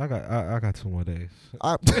lot. I got 2 more days.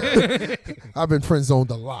 I've been friend zoned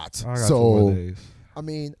a lot. I got 2 more days. I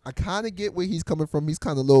mean, I kind of get where he's coming from. He's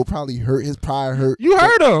kind of low, probably hurt. His pride hurt. You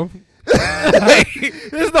heard him. Like,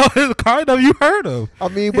 it's no kind of, you heard him. I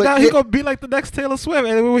mean, but he gonna be like the next Taylor Swift,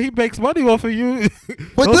 and when he makes money off of you,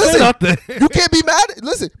 but don't listen, say nothing. You can't be mad.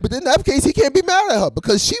 Listen, but in that case, he can't be mad at her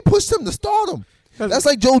because she pushed him to stardom. That's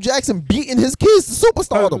like Joe Jackson beating his kids to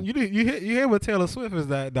superstardom. You hear what Taylor Swift is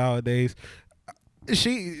that nowadays?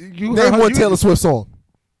 Name one Taylor Swift song.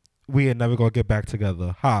 We ain't never gonna get back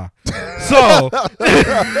together, ha. So,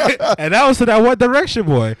 and that was to that One Direction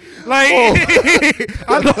boy. Like,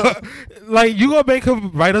 I know, like, you gonna make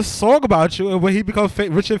him write a song about you, and when he becomes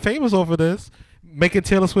rich and famous over this, making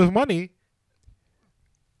Taylor Swift money.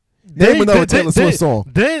 Name another Taylor Swift song.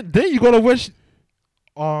 Then you gonna wish.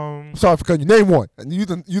 Sorry for cutting you. Name one, and you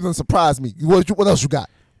done surprised me. What else you got?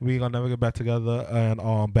 We gonna never get back together,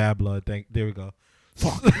 and Bad Blood. There we go.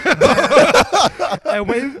 Fuck. And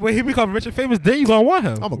when he becomes rich and famous, then you gonna want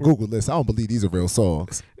him. I'm gonna Google this. I don't believe these are real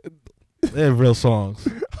songs. They're real songs.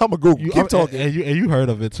 I'm gonna Google. Keep talking. And you heard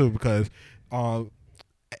of it too because,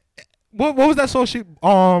 what was that song she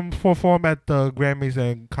performed at the Grammys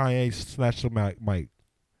and Kanye snatched the mic?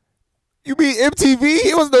 You mean MTV?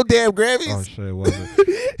 He was no damn Grammys. Oh shit, it wasn't.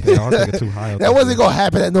 Yeah, I was thinking too high. That wasn't gonna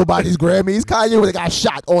happen at nobody's Grammys. Kanye would have got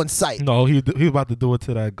shot on sight. No, he was about to do it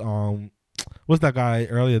to that what's that guy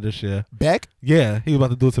earlier this year? Beck? Yeah, he was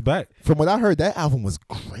about to do it to Beck. From what I heard, that album was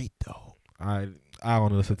great though. I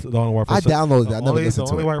don't listen to the only white person. I downloaded it. I never listened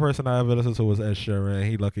to it. The only white person I ever listened to was Ed Sheeran.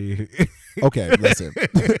 He lucky. Okay, listen.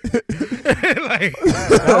 Like,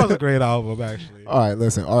 that was a great album, actually. All right,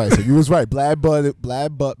 listen. All right, so you was right. Bad Blood.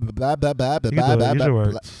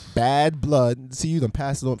 See, you done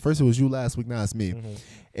passed it on. First it was you last week. Now it's me. Mm-hmm.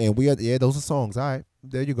 And those are songs. All right.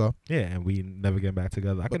 There you go. Yeah, and we never get back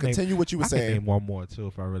together. I But can name, continue what you were I can saying. name one more too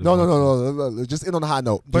if I really. No, want to. Just end on a high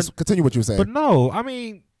note. But- Just continue what you were saying. But no, I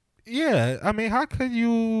mean, yeah, I mean, how could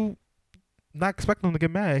you not expect him to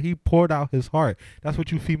get mad? He poured out his heart. That's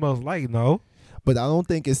what you females like, no? But I don't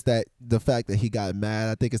think it's that the fact that he got mad.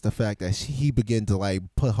 I think it's the fact that he began to like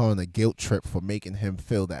put her on a guilt trip for making him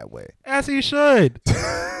feel that way. As he should.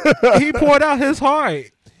 He poured out his heart.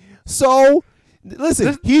 So,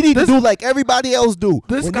 listen, he need to do like everybody else do.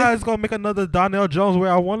 This When guy's gonna make another Donnell Jones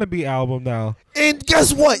Where I Want to Be album now. And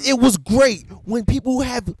guess what? It was great. When people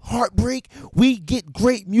have heartbreak, we get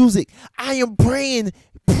great music. I am praying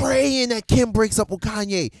that Kim breaks up with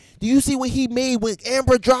Kanye. Do you see what he made when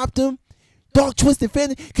Amber dropped him? Dark Twisted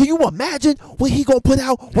Fantasy. Can you imagine what he gonna put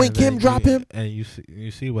out when And Kim then drop him? And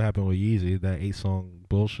you see what happened with Yeezy, that 8-song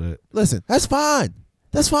bullshit. Listen, that's fine.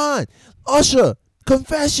 That's fine. Usher,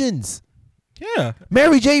 Confessions, Yeah.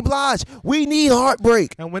 Mary J. Blige. We need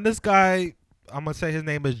heartbreak. And when this guy, I'm gonna say his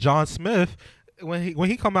name is John Smith, when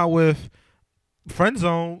he come out with Friend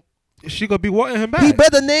Zone, she gonna be wanting him back. He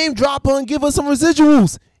better name drop her and give her some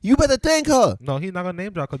residuals. You better thank her. No, he's not gonna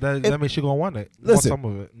name drop because that means she gonna want it. Listen, Want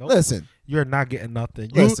some of it. Nope. Listen, You're not getting nothing.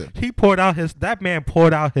 Listen. That man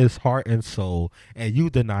poured out his heart and soul, and you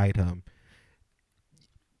denied him.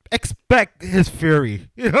 Expect his fury.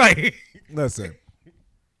 Like, listen.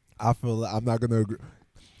 I feel like I'm not gonna agree.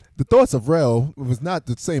 The thoughts of Rel was not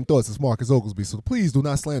the same thoughts as Marcus Oglesby, so please do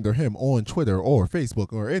not slander him on Twitter or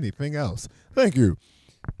Facebook or anything else. Thank you.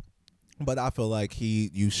 But I feel like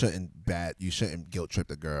you shouldn't guilt trip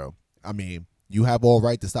the girl. I mean, you have all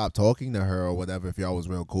right to stop talking to her or whatever. If y'all was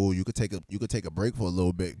real cool, you could take a break for a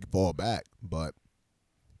little bit, fall back. But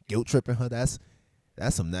guilt tripping her, that's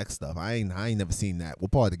some next stuff. I ain't never seen that.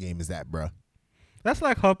 What part of the game is that, bruh? that's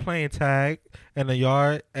like her playing tag in the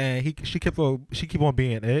yard, and she keep on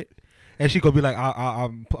being it, and she gonna be like,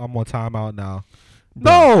 I'm on timeout now.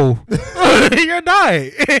 No, you're not.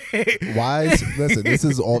 Listen, this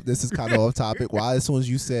is kind of off topic. Why as soon as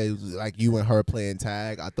you said like you and her playing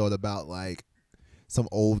tag, I thought about like some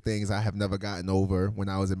old things I have never gotten over when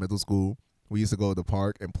I was in middle school. We used to go to the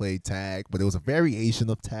park and play tag, but it was a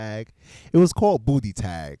variation of tag. It was called booty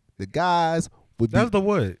tag. The guys would be That was the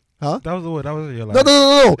wood. Huh? That was the wood. That was your life.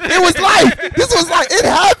 No. It was life. This was like it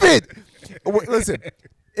happened. Listen,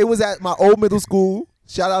 it was at my old middle school.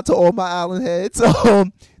 Shout out to all my island heads.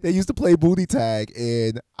 They used to play booty tag,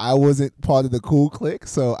 and I wasn't part of the cool clique,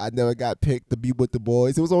 so I never got picked to be with the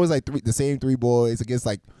boys. It was always like the same three boys against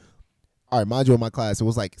like, all right, mind you, in my class, it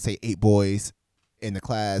was like, say, 8 boys in the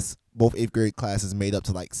class. Both 8th grade classes made up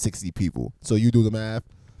to like 60 people. So you do the math.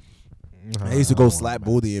 I used to go slap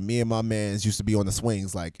booty, and me and my mans used to be on the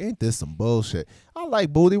swings like, ain't this some bullshit? I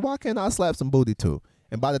like booty. Why can't I slap some booty too?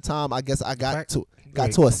 And by the time I guess I got to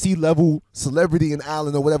a C-level celebrity in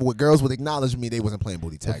Island or whatever, where girls would acknowledge me, they wasn't playing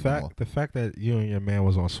booty tag no more. The fact that you and your man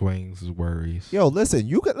was on swings is worries. Yo, listen,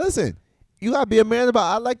 you gotta be a man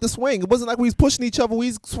about. I like the swing. It wasn't like we was pushing each other. We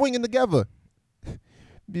was swinging together.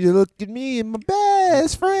 You look at me and my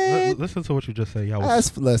best friend. Listen to what you just said. Y'all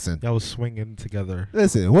was swinging together.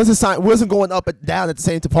 Listen, wasn't going up and down at the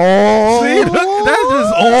same time. Oh, see, that's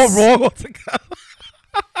just all wrong together.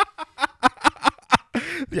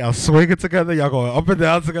 Y'all swinging together. Y'all going up and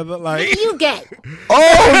down together. Like You get.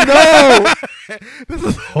 Oh no! This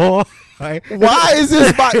is all. Like, Why is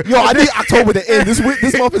this? I need October to end. This month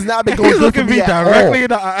has not been going he's good for looking me me at directly all. in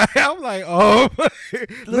the eye. I'm like, oh,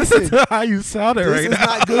 listen to how you sounded This right is now.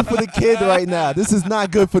 not good for the kid right now. This is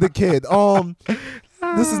not good for the kid.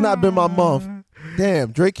 This has not been my month.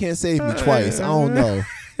 Damn, Drake can't save me twice. I don't know.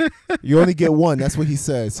 You only get one. That's what he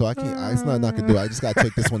said. So I can't. It's not gonna do it. I just gotta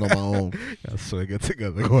take this one on my own. Y'all swinging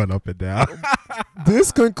together, going up and down.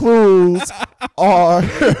 This concludes our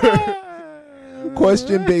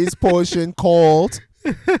question-based portion called.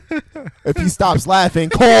 If he stops laughing,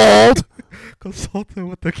 called. Consulting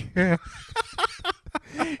with the cam.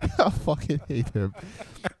 I fucking hate him.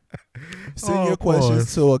 Send Oh, your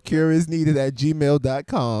questions to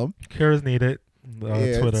acureisneeded@gmail.com. Care is needed.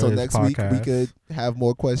 Twitter so is next podcast. week we could have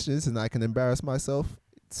more questions and I can embarrass myself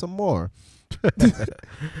some more.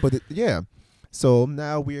 But yeah. So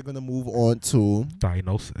now we are going to move on to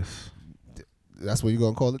Diagnosis. that's what you're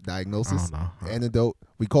going to call it, I diagnosis, don't know. antidote.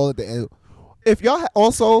 We call it the antidote. If y'all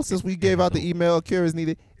also, since we gave out the email, Cure is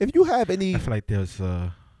needed. If you have any, I feel like there's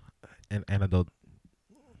an antidote.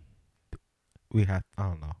 I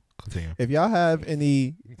don't know. Continue. if y'all have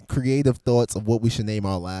any creative thoughts of what we should name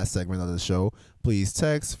our last segment of the show, please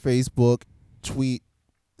text, Facebook, tweet,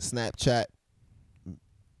 Snapchat,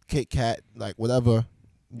 KitKat, like whatever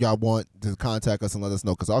y'all want to contact us and let us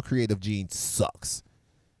know, because our creative gene sucks.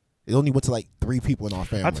 It only went to like 3 people in our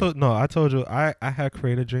family. I told you I had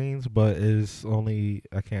creative dreams, but it's only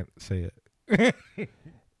I can't say it.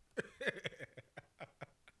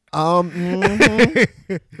 All right.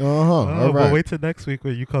 But wait till next week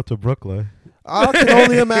when you come to Brooklyn. I can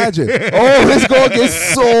only imagine. Oh, it's gonna get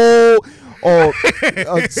so. Oh,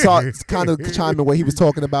 sorry, kind of chiming what he was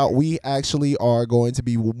talking about. We actually are going to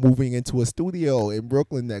be moving into a studio in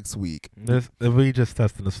Brooklyn next week. We just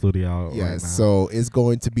testing the studio out. Yes, right now. so it's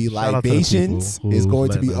going to be Shout out to the libations. people It's who's going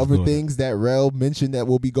to be letting us other do things that Rel mentioned that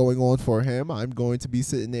will be going on for him. I'm going to be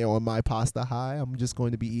sitting there on my pasta high. I'm just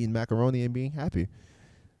going to be eating macaroni and being happy.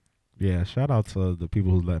 Yeah, shout out to the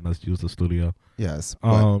people who's letting us use the studio. Yes.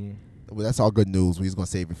 Well, that's all good news. We're just going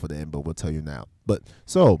to save it for the end, but we'll tell you now. But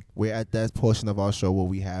so we're at that portion of our show where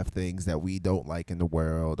we have things that we don't like in the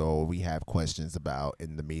world or we have questions about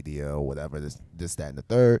in the media or whatever, this, that, and the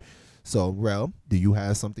third. So, Rel, do you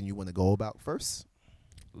have something you want to go about first?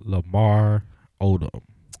 Lamar Odom.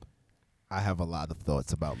 I have a lot of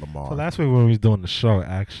thoughts about Lamar. So last week when we was doing the show,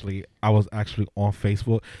 actually, I was actually on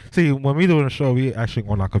Facebook. See, when we doing the show, we actually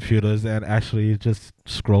on our computers and actually just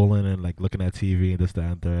scrolling and like looking at TV and this, that,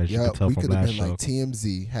 and third. As you can tell we from could have last been show. like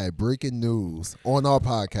TMZ had breaking news on our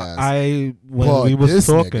podcast. When we was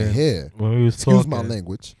talking, Excuse my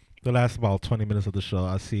language. The last about 20 minutes of the show,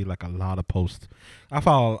 I see like a lot of posts. I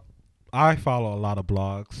follow a lot of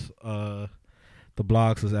blogs. The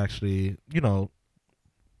blogs is actually,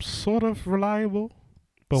 sort of reliable,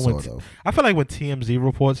 but I feel like when TMZ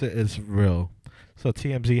reports it, it's real. So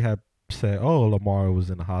TMZ had said, "Oh, Lamar was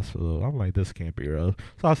in the hospital." I'm like, this can't be real.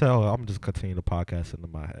 So I said, "Oh, I'm just continuing the podcast into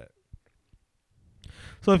my head."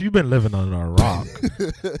 So if you've been living under a rock,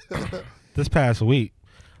 this past week,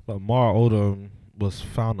 Lamar Odom was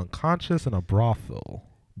found unconscious in a brothel.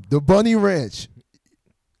 The Bunny Ranch.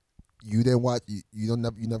 You didn't watch? You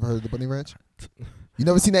never heard of the Bunny Ranch? You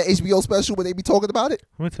never seen that HBO special where they be talking about it?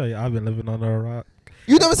 Let me tell you, I've been living under a rock.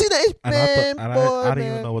 You never seen that? I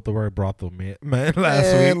didn't even know what the word brothel meant, man.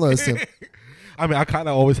 Last week, listen. I mean, I kind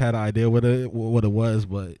of always had an idea what it was,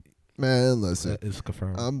 but man, listen, it's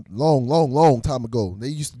confirmed. Long time ago, they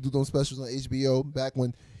used to do those specials on HBO back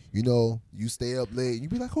when you stay up late. You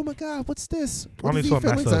be like, oh my God, what's this? What are these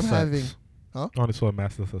feelings I'm having? Huh? I only saw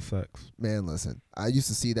Masters of Sex. Man, listen, I used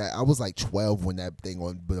to see that. I was like 12 when that thing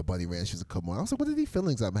on the Bunny Ranch used to come on. I was like, what are these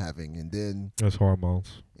feelings I'm having? And then it's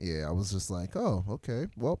hormones. Yeah, I was just like, oh, okay.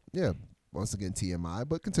 Well, yeah. Once again, TMI,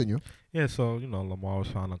 but continue. Yeah, so, Lamar was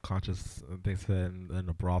found unconscious, they said, in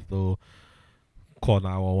a brothel, called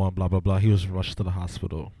 911, blah, blah, blah. He was rushed to the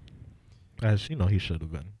hospital, as, he should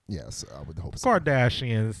have been. Yes, I would hope so.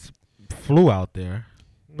 Kardashians flew out there.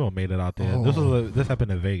 Made it out there. Oh. This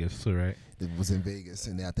happened in Vegas, too, right? It was in Vegas,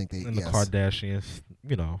 and I think the Kardashians,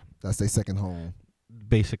 that's their second home.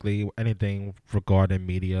 Basically, anything regarding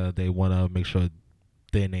media, they want to make sure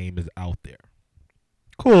their name is out there.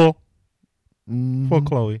 Cool. Mm-hmm. For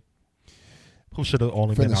Khloe, who should have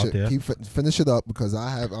only been out there. Finish it up because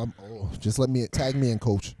just let me tag me in,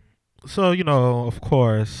 Coach. So of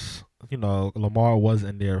course, Lamar was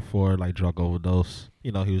in there for like drug overdose.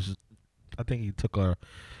 I think he took a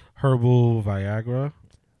herbal Viagra.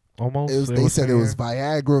 Almost. They said it was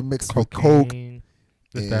Viagra mixed with coke.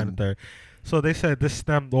 This, that, and third. So they said this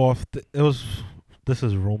stemmed off. This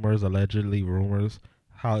is allegedly rumors,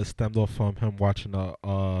 how it stemmed off from him watching Keeping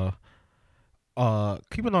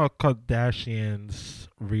Up Kardashians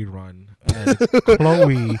rerun. And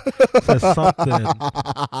Khloe says something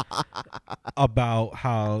about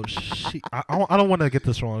how I don't want to get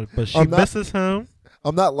this wrong, but she misses him.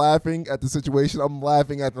 I'm not laughing at the situation. I'm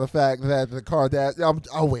laughing at the fact that the Kardashians.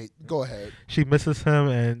 I'll wait. Go ahead. She misses him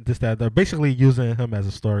and this, that. They're basically using him as a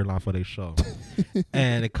storyline for their show.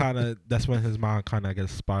 And that's when his mind kind of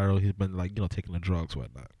gets spiraled. He's been like, taking the drugs,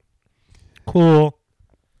 whatnot. Cool.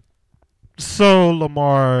 So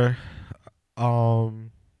Lamar,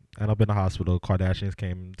 ended up in the hospital. Kardashians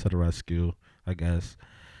came to the rescue, I guess.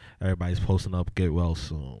 Everybody's posting up, get well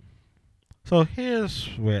soon. So here's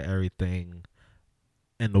where everything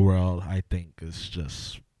in the world, I think, is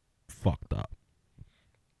just fucked up.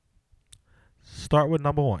 Start with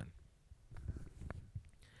number one.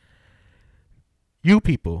 You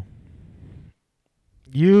people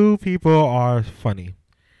are funny.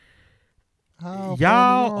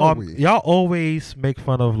 Y'all always make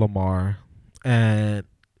fun of Lamar and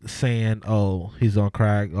saying, "Oh, he's on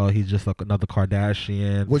crack. Oh, he's just like another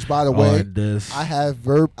Kardashian." Which, by the way, this. I have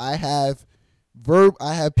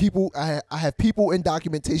people in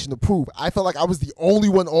documentation to prove. I felt like I was the only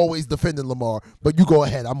one always defending Lamar, but you go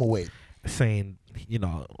ahead. I'm gonna wait. Saying,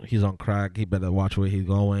 he's on crack. He better watch where he's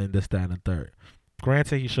going. This, that, and the third.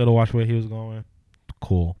 Granted, he should have watched where he was going.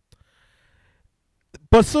 Cool.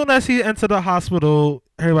 But soon as he entered the hospital,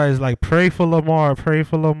 everybody's like, pray for Lamar, pray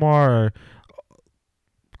for Lamar.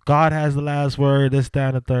 God has the last word, this,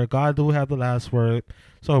 that, and the third. God do have the last word.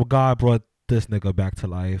 So God brought this nigga back to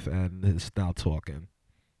life and is now talking.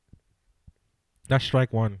 That's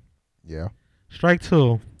strike one. Yeah. Strike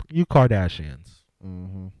two, you Kardashians.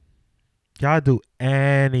 Mm-hmm. Y'all do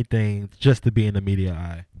anything just to be in the media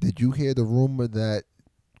eye. Did you hear the rumor that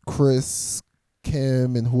Chris,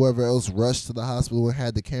 Kim, and whoever else rushed to the hospital and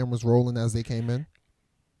had the cameras rolling as they came in?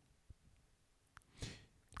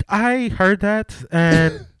 I heard that,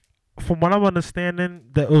 and from what I'm understanding,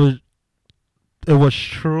 that it was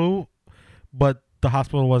true, but the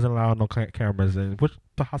hospital wasn't allowing no cameras in, which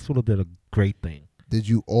the hospital did a great thing. Did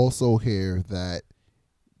you also hear that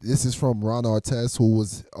this is from Ron Artest, who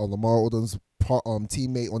was Lamar Odom's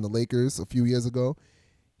teammate on the Lakers a few years ago?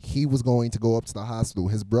 He was going to go up to the hospital.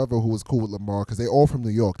 His brother, who was cool with Lamar, because they all from New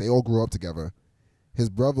York, they all grew up together. His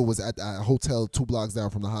brother was at a hotel 2 blocks down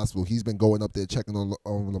from the hospital. He's been going up there checking on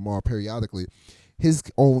Lamar periodically. His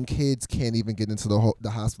own kids can't even get into the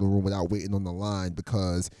hospital room without waiting on the line,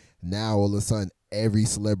 because now all of a sudden every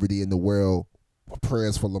celebrity in the world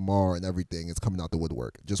prayers for Lamar and everything is coming out the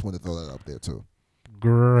woodwork. Just want to throw that up there too.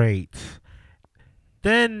 Great.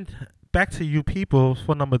 Then back to you people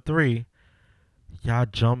for number 3. Y'all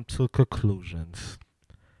jump to conclusions.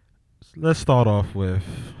 Let's start off with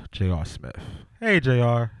J.R. Smith. Hey,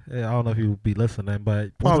 J.R. I don't know if you'll be listening,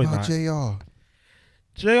 but probably what about not. J.R.?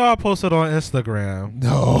 J.R. posted on Instagram.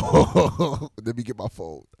 No. Let me get my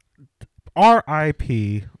phone.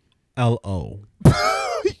 R.I.P.L.O.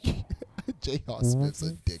 J.R. Smith's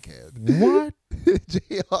a dickhead. What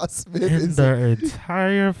J.R. Smith in is the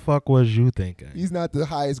entire fuck was you thinking? he's not the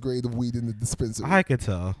highest grade of weed in the dispensary. I could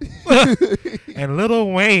tell. And Lil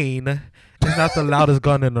Wayne is not the loudest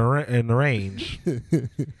gun in the range,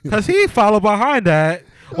 because he followed behind that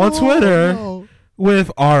on Twitter no. with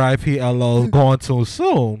R.I.P.L.O. going too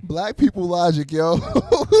soon. Black people logic, yo.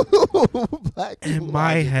 Black people In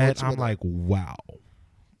my logic on head, I'm Twitter. like, wow.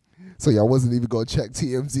 So y'all wasn't even gonna check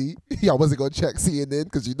TMZ? Y'all wasn't gonna check CNN?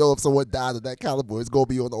 Because you know if someone died of that caliber, it's gonna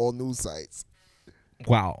be on all news sites.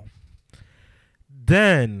 Wow.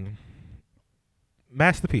 Then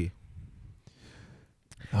Master P.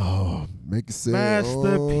 Oh, make it say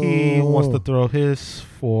Master P wants to throw his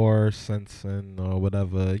 4 cents in or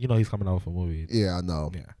whatever. You know he's coming out with a movie. Yeah, I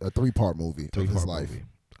know. Yeah. A 3-part movie of his 3-part life. movie.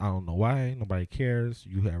 I don't know why. Nobody cares.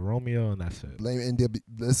 You have Romeo and that's it. Blame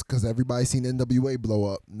this because everybody's seen NWA blow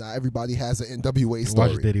up. Not everybody has an NWA story.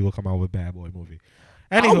 Watch Diddy will come out with Bad Boy movie.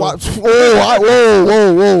 I Anywho, watch,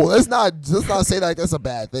 whoa. Let's not say like that's a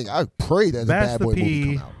bad thing. I pray that a Bad Master Boy movie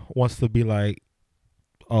P come out. wants to be like,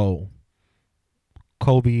 oh,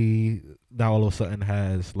 Kobe now all of a sudden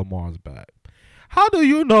has Lamar's back. How do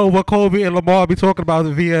you know what Kobe and Lamar be talking about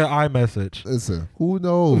via iMessage? Listen, who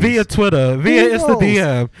knows? Via Twitter, via Who Insta knows?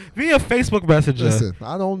 DM, via Facebook Messenger. Listen,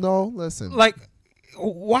 I don't know. Listen, Like,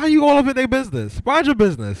 why are you all up in their business? Mind your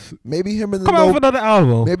business. maybe him and the Come out with another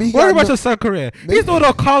album. Maybe he Worry got about your son career. He's doing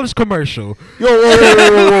a college commercial.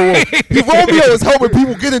 whoa. Romeo is helping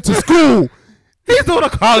people get into school. He's doing a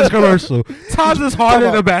college commercial. Times is harder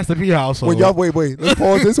in the Master P household. When y'all wait, let's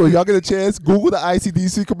pause this. When y'all get a chance, Google the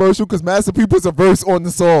ICDC commercial because Master P puts a verse on the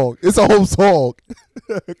song. It's a whole song.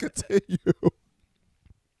 Continue.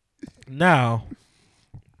 Now,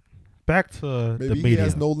 back to Maybe the he media.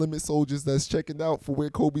 has no limit soldiers that's checking out for where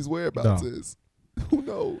Kobe's whereabouts is. Who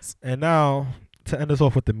knows? And now, to end us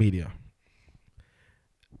off with the media.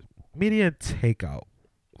 Media takeout,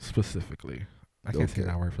 specifically. I can't say Okay.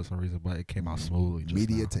 that word for some reason, but it came out smoothly just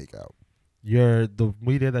Media now. takeout. The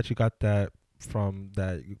media that you got that from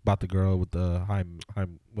that about the girl with the Heim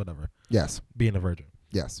whatever, Yes. being a virgin.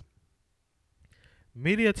 Yes.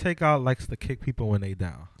 Media takeout likes to kick people when they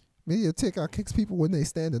down. Media takeout kicks people when they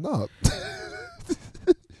standing up.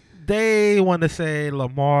 They want to say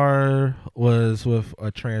Lamar was with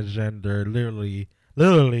a transgender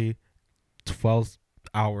literally 12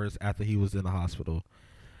 hours after he was in the hospital.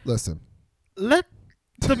 Listen. Let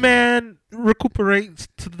the man recuperate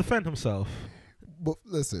to defend himself. But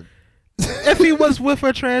listen. If he was with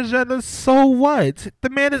a transgender, so what? The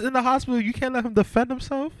man is in the hospital. You can't let him defend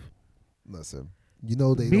himself. Listen. You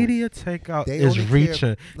know they Media takeout they is only care-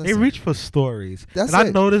 reaching. They listen. reach for stories. That's and I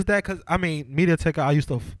it. noticed that because, media takeout, I used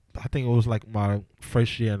to, I think it was like my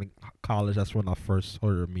first year in college. That's when I first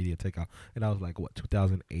heard of media takeout. And I was like,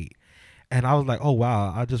 2008. And I was like, oh,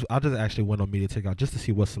 wow. I just actually went on media takeout just to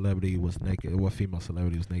see what celebrity was naked, what female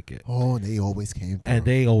celebrity was naked. Oh, and they always came through. And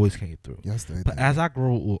they always came through. Yes, they But did. as I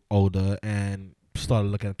grew older and started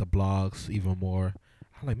looking at the blogs even more,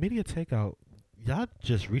 I'm like, media takeout, y'all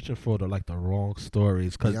just reaching for the wrong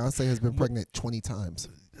stories. Cause Beyonce has been pregnant 20 times.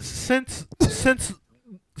 since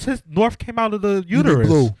North came out of the You mean uterus,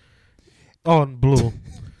 Blue. oh, and Blue,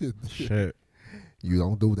 shit, You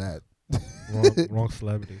don't do that. wrong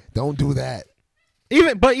celebrity. Don't do that.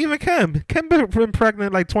 Even Kim been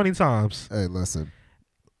pregnant like 20 times. Hey, listen.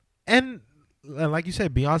 And like you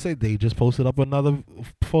said, Beyonce, they just posted up another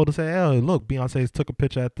photo saying, "Oh, look, Beyonce took a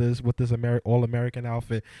picture at this with this all-American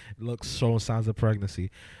outfit. It looks showing signs of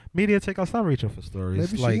pregnancy." Media take out, stop reaching for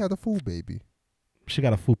stories. Maybe like she had a fool baby. she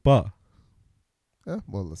got a fupa. Yeah,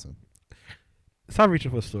 well, listen. Stop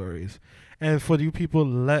reaching for stories. And for you people,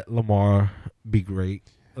 let Lamar be great.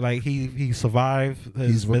 Like he survived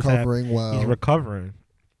his He's mishap. recovering well. He's recovering.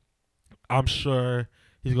 I'm sure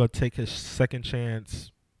he's gonna take his second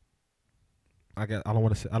chance. I don't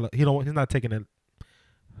want to say. He's not taking it.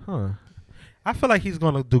 Huh. I feel like he's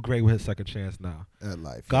gonna do great with his second chance now. At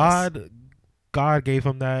life. God gave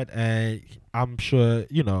him that, and I'm sure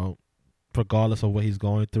regardless of what he's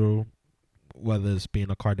going through, whether it's being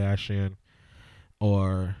a Kardashian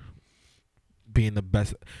or being the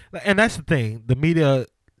best, and that's the thing. The media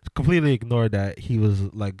completely ignored that he was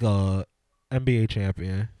like NBA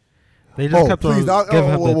champion. They just kept on giving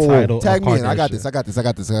him the title. Tag of me in. I got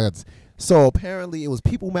Kardashian. this. So apparently it was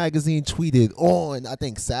People Magazine tweeted on, I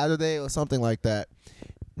think, Saturday or something like that.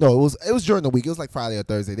 No, it was during the week. It was like Friday or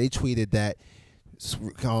Thursday. They tweeted that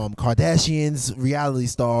Kardashian's reality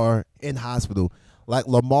star in hospital. Like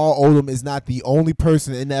Lamar Odom is not the only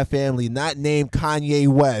person in that family not named Kanye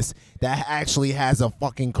West that actually has a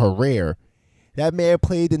fucking career. That man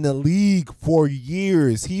played in the league for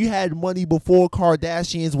years. He had money before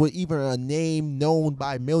Kardashians were even a name known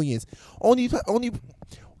by millions.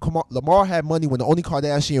 Lamar had money when the only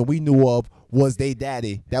Kardashian we knew of was their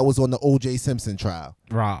daddy that was on the O.J. Simpson trial.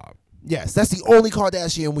 Rob. Yes, that's the only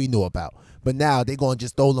Kardashian we knew about. But now they're going to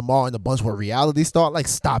just throw Lamar in a bunch with reality star. Like,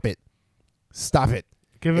 stop it. Stop it.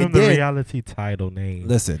 Give him the reality title name.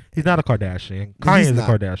 Listen. He's not a Kardashian. Kanye's a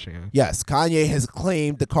Kardashian. Yes, Kanye has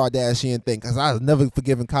claimed the Kardashian thing, because I've never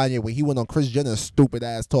forgiven Kanye when he went on Kris Jenner's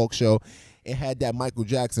stupid-ass talk show and had that Michael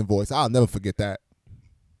Jackson voice. I'll never forget that.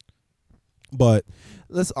 But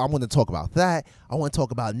I want to talk about that. I want to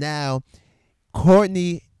talk about now.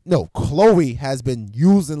 Chloe has been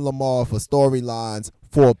using Lamar for storylines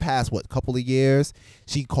for the past, couple of years.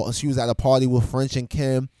 She was at a party with French and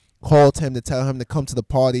Kim, called him to tell him to come to the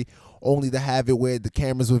party, only to have it where the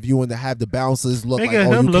cameras with you and to have the bouncers look Making like,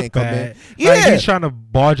 him you look can't come bad. in. Yeah. Like he's trying to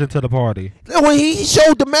barge into the party. When he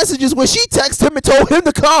showed the messages when she texted him and told him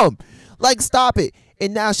to come. Like, stop it.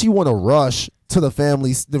 And now she want to rush to the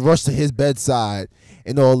family, to rush to his bedside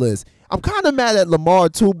and all this. I'm kind of mad at Lamar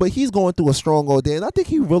too, but he's going through a strong old day, and I think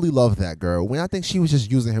he really loved that girl. When I think she was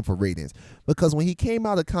just using him for ratings, because when he came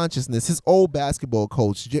out of consciousness, his old basketball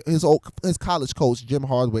coach, his college coach, Jim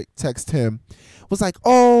Hardwick, texted him, was like,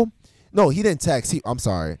 "Oh, no, he didn't text. I'm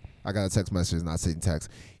sorry, I got a text message, not saying text.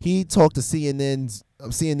 He talked to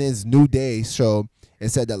CNN's New Day show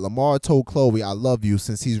and said that Lamar told Chloe, 'I love you,'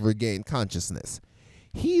 since he's regained consciousness.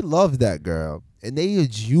 He loved that girl, and they are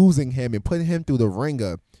using him and putting him through the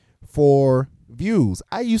ringer for views.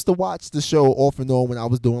 I used to watch the show off and on when I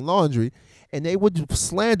was doing laundry, and they would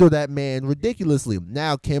slander that man ridiculously.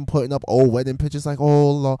 Now Kim putting up old wedding pictures like,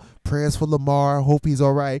 prayers for Lamar, hope he's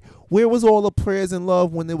all right. Where was all the prayers and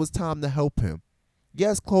love when it was time to help him?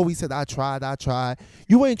 Yes, Chloe said, I tried.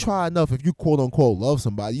 You ain't tried enough if you quote-unquote love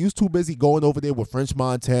somebody. You was too busy going over there with French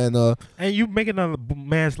Montana. And you making a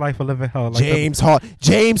man's life a living hell. Like James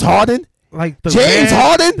Harden? Like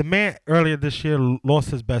Harden? The man earlier this year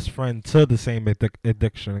lost his best friend to the same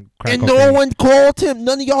addiction. And no one called him.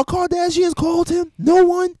 None of y'all Kardashians called him. No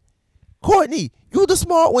one. Courtney, you the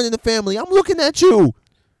smart one in the family. I'm looking at you.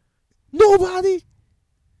 Nobody.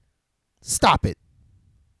 Stop it.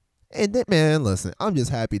 And then, man, listen, I'm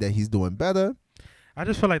just happy that he's doing better. I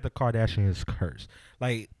just feel like the Kardashian is cursed.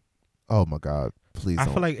 Like, oh my God, please. I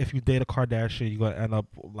feel like if you date a Kardashian, you're gonna end up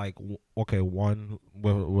like, one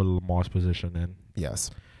with Lamar's position in.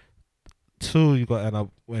 Yes. 2, you're gonna end up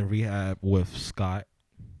in rehab with Scott.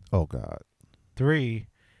 Oh God. 3,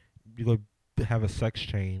 you're gonna have a sex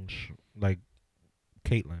change like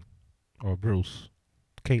Caitlyn or Bruce.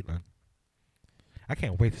 Caitlyn. I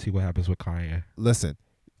can't wait to see what happens with Kanye. Listen.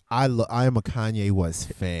 I am a Kanye West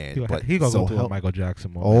fan, but he gonna go through a Michael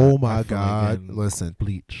Jackson moment. Oh my God! Listen,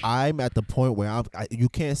 Bleach. I'm at the point where you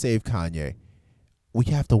can't save Kanye. We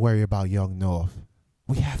have to worry about Young North.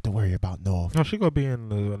 We have to worry about North. No, she gonna be in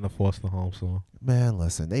the foster home soon. Man,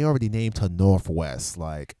 listen, they already named her Northwest,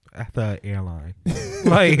 like after an airline,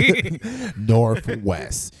 like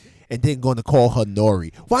Northwest. and then going to call her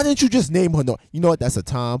Nori. Why didn't you just name her Nori? You know what? That's a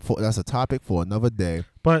topic for another day.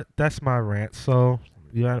 But that's my rant. So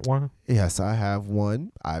you had one? Yes, I have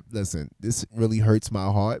one. Listen, this really hurts my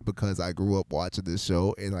heart because I grew up watching this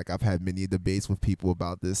show, and like I've had many debates with people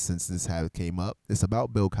about this since this came up. It's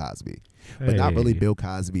about Bill Cosby, but not really Bill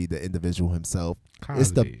Cosby, the individual himself.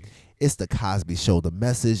 Cosby. It's the Cosby Show, the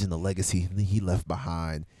message and the legacy he left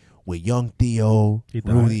behind with young Theo, He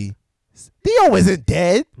died. Rudy. Theo isn't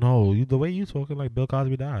dead. No, the way you talking like Bill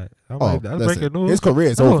Cosby died. I'm Oh, like, that's listen, breaking news. his career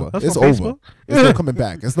is Oh, over. that's It's on over. Facebook? There's no coming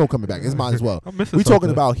back. There's no coming back. It's might as well. I'm missing We talking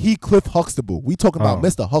something. about Heathcliff Huxtable. We talking about Oh.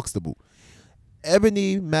 Mr. Huxtable.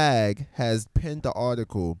 Ebony Mag has penned the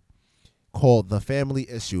article called "The Family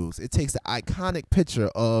Issues." It takes the iconic picture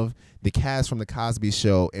of the cast from the Cosby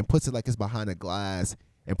Show and puts it like it's behind a glass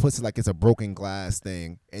and puts it like it's a broken glass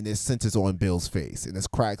thing, and it centers on Bill's face and there's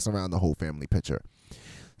cracks around the whole family picture.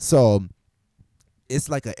 So it's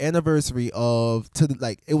like an anniversary of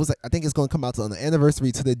I think it's going to come out on the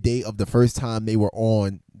anniversary to the date of the first time they were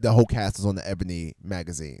on. The whole cast was on the Ebony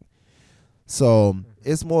magazine. So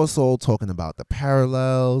it's more so talking about the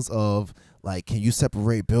parallels of like, can you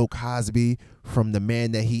separate Bill Cosby from the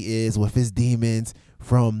man that he is with his demons,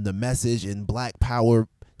 from the message in Black Power,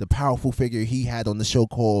 the powerful figure he had on the show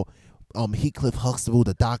called Heathcliff Huxtable,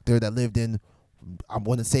 the doctor that lived in, I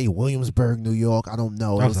want to say Williamsburg, New York. I don't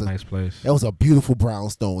know. That was a nice place. That was a beautiful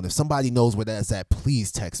brownstone. If somebody knows where that's at,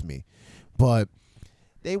 please text me. But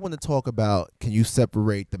they want to talk about, can you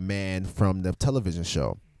separate the man from the television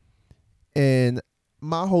show? And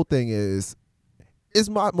my whole thing is, it's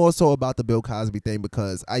more so about the Bill Cosby thing,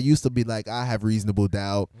 because I used to be like, I have reasonable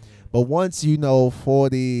doubt. But once,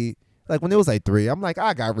 40, like when it was like 3, I'm like,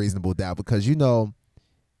 I got reasonable doubt, because,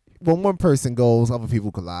 when one person goes, other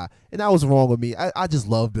people could lie. And that was wrong with me. I just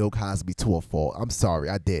love Bill Cosby to a fault. I'm sorry.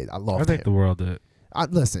 I did. I loved him. I think the world did.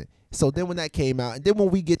 Listen, so then when that came out, and then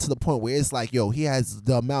when we get to the point where it's like, he has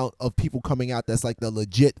the amount of people coming out that's like the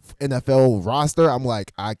legit NFL roster, I'm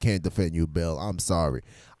like, I can't defend you, Bill. I'm sorry.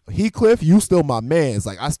 Heathcliff, you still my man. It's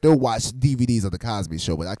like, I still watch DVDs of the Cosby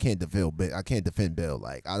Show, but I can't defend Bill.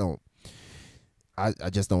 Like, I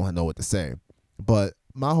just don't know what to say. But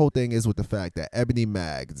my whole thing is with the fact that Ebony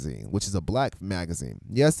Magazine, which is a black magazine,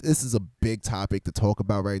 yes, this is a big topic to talk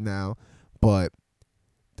about right now, but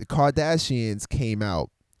the Kardashians came out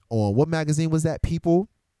on, what magazine was that, People?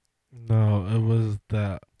 No, it was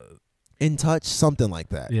that. In Touch, something like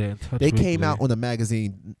that. Yeah, In Touch. They came out on a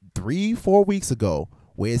magazine 3-4 weeks ago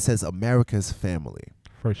where it says America's Family.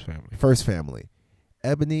 First Family.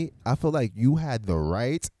 Ebony, I feel like you had the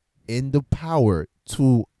right and the power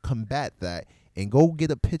to combat that and go get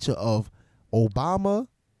a picture of Obama,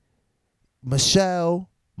 Michelle,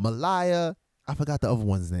 Malaya. I forgot the other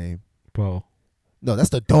one's name. Bo. No, that's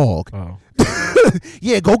the dog. Oh.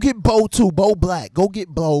 Yeah, go get Bo too. Bo Black. Go get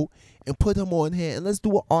Bo and put him on here, and let's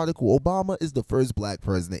do an article. Obama is the first black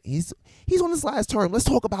president. He's on his last term. Let's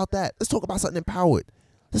talk about that. Let's talk about something empowered.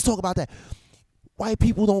 Let's talk about that. White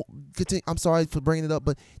people don't get to, I'm sorry for bringing it up,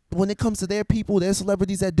 but when it comes to their people, their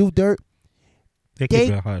celebrities that do dirt, They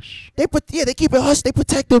keep it hush. they keep it hush. They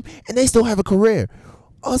protect them, and they still have a career.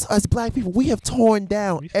 Us as black people, we have torn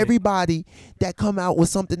down everybody that come out with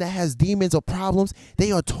something that has demons or problems.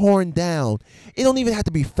 They are torn down. It don't even have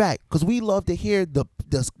to be fact, because we love to hear the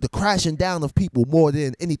crashing down of people more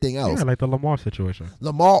than anything else. Yeah, like the Lamar situation.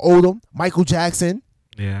 Lamar Odom, Michael Jackson.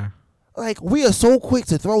 Yeah. Like, we are so quick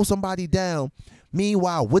to throw somebody down.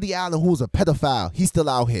 Meanwhile, Woody Allen, who's a pedophile, he's still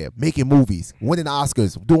out here making movies, winning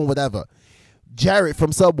Oscars, doing whatever. Jared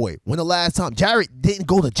from Subway, when the last time? Jared didn't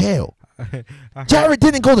go to jail. Jared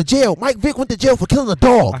didn't go to jail. Mike Vick went to jail for killing a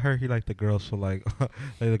dog. I heard he liked the girls for like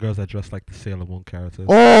the girls that dress like the Sailor Moon characters.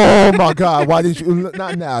 Oh my God! Why didn't you?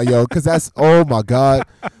 Not now, yo, because that's, oh my God.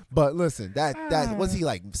 But listen, that was he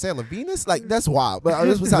like Sailor Venus? Like, that's wild. But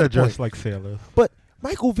this was that the dress point. like sailors. But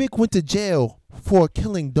Michael Vick went to jail for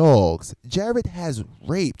killing dogs. Jared has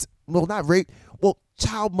not raped,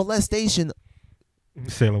 child molestation.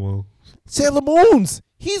 Sailor Moon. Sailor Moons.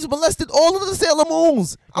 He's molested all of the Sailor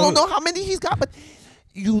Moons. I don't know how many he's got, but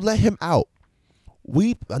you let him out.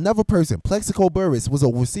 Another person, Plexico Burris, was a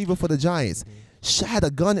receiver for the Giants. Had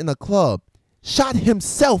a gun in a club. Shot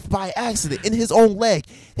himself by accident in his own leg.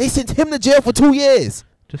 They sent him to jail for 2 years.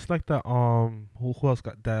 Just like the who else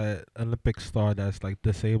got that Olympic star that's like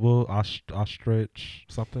disabled, ostrich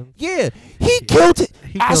something. Yeah, he killed it.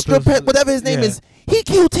 Astropet, whatever his name is. He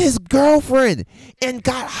killed his girlfriend and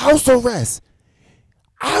got house arrest.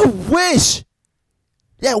 I wish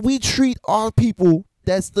that we treat our people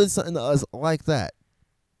that stood something to us like that.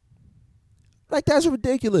 Like, that's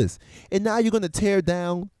ridiculous. And now you're going to tear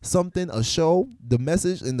down something, a show, the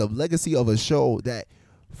message and the legacy of a show that,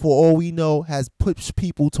 for all we know, has pushed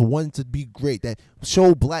people to want to be great, that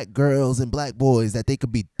show black girls and black boys that they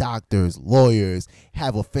could be doctors, lawyers,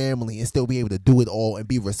 have a family, and still be able to do it all and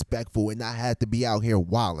be respectful and not have to be out here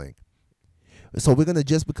wilding. So we're going to,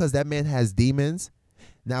 just because that man has demons,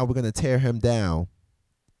 now we're going to tear him down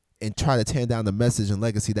and try to tear down the message and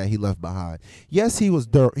legacy that he left behind. Yes, he was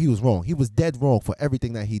wrong. He was dead wrong for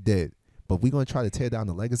everything that he did. But we're going to try to tear down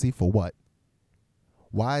the legacy for what?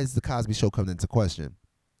 Why is the Cosby Show coming into question?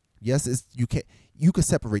 Yes, you can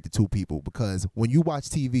separate the two people, because when you watch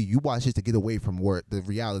TV, you watch it to get away from the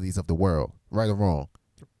realities of the world, right or wrong.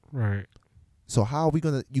 Right. So how are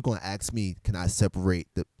you gonna ask me, can I separate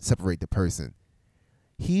the person?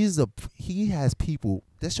 He has people.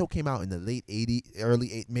 This show came out in the late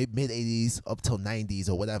 80s, mid 80s up till 90s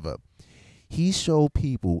or whatever. He showed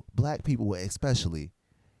people, black people especially,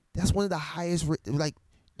 that's one of the highest, like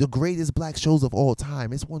the greatest black shows of all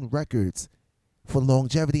time. It's won records for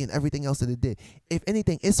longevity and everything else that it did. If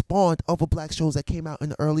anything, it spawned other black shows that came out in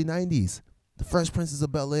the early 90s. The Fresh Princes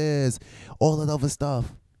of Bel-Air, all that other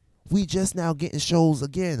stuff. We just now getting shows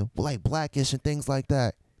again, like Blackish and things like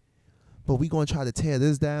that. But we going to try to tear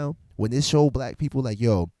this down when this show black people like,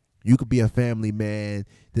 yo, you could be a family man,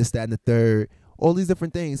 this, that, and the third, all these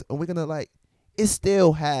different things. And we're going to it's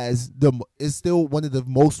still one of the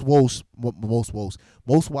most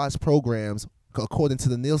watched programs according to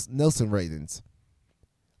the Nielsen ratings.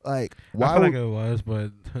 Like, why? I feel like it was,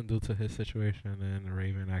 but due to his situation and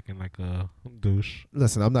Raven acting like a douche.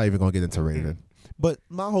 Listen, I'm not even going to get into Raven. But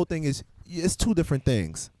my whole thing is, it's two different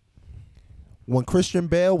things. When Christian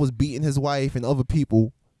Bale was beating his wife and other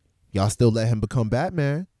people, y'all still let him become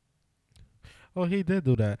Batman. Oh, he did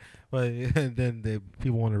do that. But and then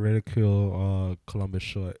people want to ridicule Columbus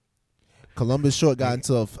Short. Columbus Short got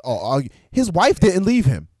into argument. His wife didn't leave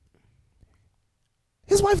him.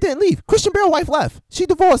 His wife didn't leave. Christian Bale's wife left. She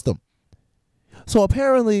divorced him. So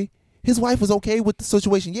apparently his wife was okay with the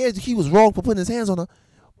situation. Yeah, he was wrong for putting his hands on her.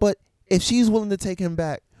 But if she's willing to take him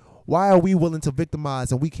back, why are we willing to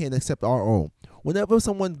victimize and we can't accept our own? Whenever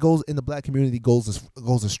someone goes in the black community goes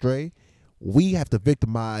astray, we have to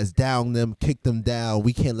victimize, down them, kick them down.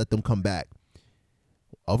 We can't let them come back.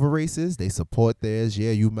 Other races, they support theirs.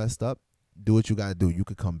 Yeah, you messed up. Do what you got to do. You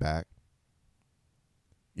could come back.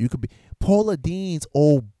 You could be. Paula Dean's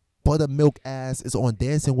old buttermilk ass is on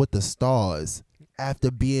Dancing with the Stars after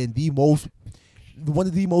being one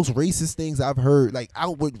of the most racist things I've heard, like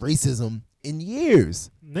outward racism in years.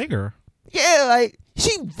 Nigger. Yeah,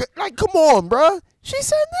 come on, bruh. She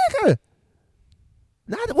said nigger.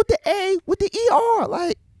 Not with the A, with the ER.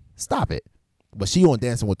 Like, stop it. But she on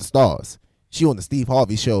Dancing with the Stars. She on the Steve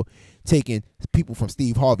Harvey show, taking people from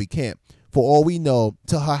Steve Harvey camp, for all we know,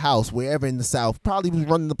 to her house, wherever in the South. Probably was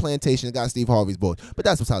running the plantation and got Steve Harvey's boy. But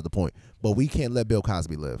that's beside the point. But we can't let Bill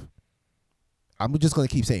Cosby live. I'm just going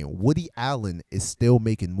to keep saying, Woody Allen is still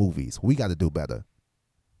making movies. We got to do better.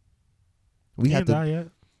 He ain't die yet.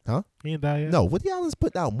 Huh? He ain't die yet. No, Woody Allen's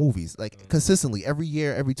putting out movies consistently every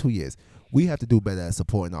year, every 2 years. We have to do better at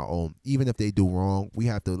supporting our own. Even if they do wrong, we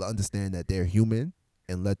have to understand that they're human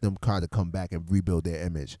and let them try to come back and rebuild their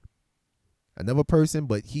image. Another person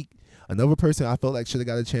I felt like should have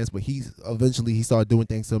got a chance, but he started doing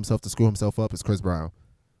things to himself to screw himself up, is Chris Brown.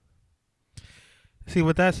 See,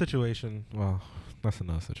 with that situation, well, that's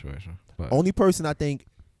another situation. But Only person I think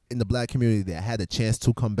in the black community that had a chance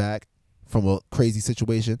to come back from a crazy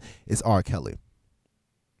situation is R. Kelly.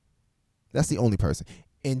 That's the only person.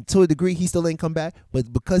 And to a degree, he still ain't come back.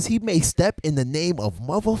 But because he may step in the name of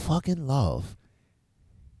motherfucking love,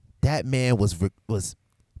 that man was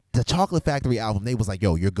the Chocolate Factory album. They was like,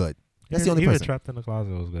 yo, you're good. That's the only even person. Trapped in the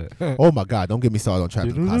Closet was good. Oh my God, don't get me started on Trapped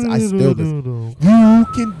in the Closet. I still listen. You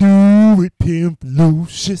can do it, Pimp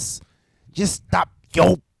Lucius. Just stop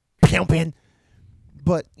your pimping.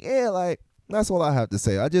 But yeah, that's all I have to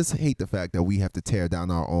say. I just hate the fact that we have to tear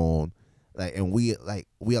down our own, and we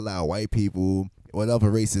allow white people or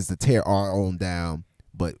other races to tear our own down,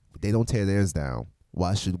 but they don't tear theirs down.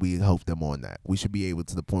 Why should we help them on that? We should be able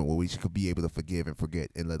to the point where we should be able to forgive and forget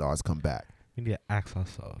and let ours come back. We need to ask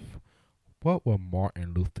ourselves, what would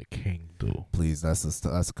Martin Luther King do? Please, that's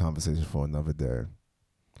a conversation for another day.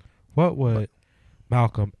 What would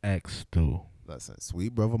Malcolm X do? Listen,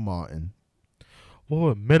 sweet brother Martin. What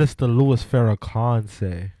would Minister Louis Farrakhan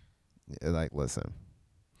say? Listen.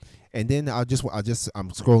 And then I'm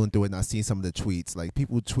scrolling through it and I see some of the tweets. Like,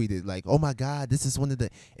 people tweeted oh my God, this is one of the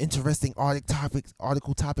interesting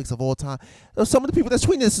article topics of all time. Some of the people that's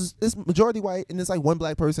tweeting this majority white, and it's one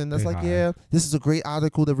black person that's They high. yeah, this is a great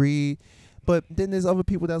article to read. But then there's other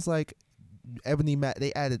people that's like Ebony Mag.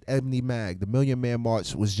 They added Ebony Mag. The Million Man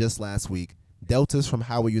March was just last week. Deltas from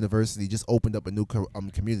Howard University just opened up a new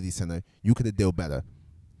community center. You could have done better.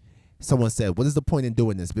 Someone said, what is the point in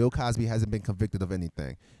doing this? Bill Cosby hasn't been convicted of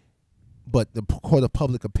anything. But the court of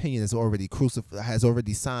public opinion has already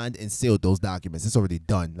signed and sealed those documents. It's already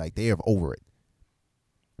done. Like, they are over it.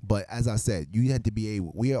 But as I said, you had to be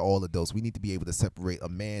able, we are all adults. We need to be able to separate a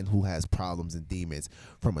man who has problems and demons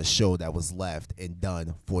from a show that was left and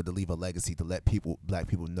done to leave a legacy, to let black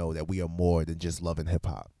people know that we are more than just loving hip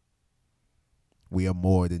hop. We are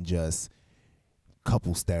more than just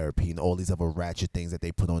couples therapy and all these other ratchet things that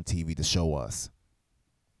they put on TV to show us.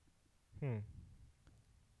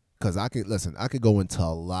 Because I could go into a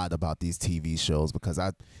lot about these TV shows because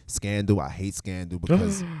Scandal, I hate Scandal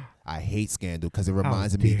because I hate Scandal because it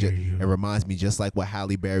reminds me just like what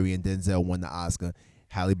Halle Berry and Denzel won the Oscar.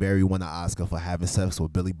 Halle Berry won the Oscar for having sex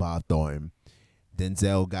with Billy Bob Thornton.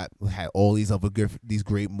 Denzel had all these other these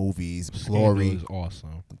great movies. Glory is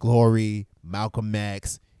awesome. Glory, Malcolm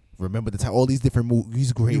X. Remember the time? All these different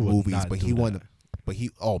movies, great movies, but he won. But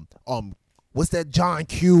he what's that? John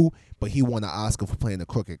Q. But he won an Oscar for playing the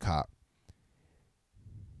crooked cop.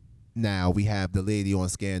 Now we have the lady on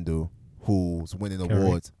Scandal who's winning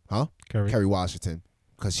awards, huh? Kerry Washington,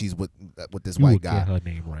 because she's with this white guy. Get her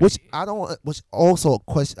name right. Which also a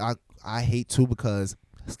question I hate too, because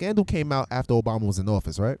Scandal came out after Obama was in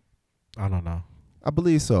office, right? I don't know. I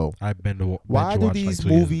believe so. I've been to. Why do these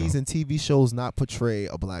movies and TV shows not portray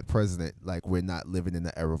a black president like we're not living in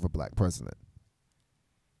the era of a black president?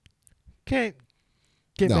 Can't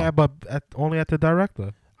get mad, but only at the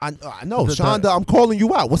director. I know, Shonda. I'm calling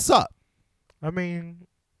you out. What's up? I mean,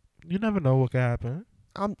 you never know what could happen.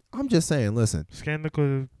 I'm just saying. Listen,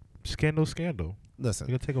 Scandal. Listen,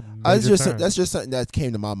 you take a that's just something that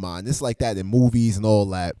came to my mind. It's like that in movies and all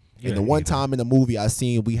that. And the one time in the movie I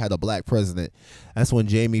seen we had a black president, that's when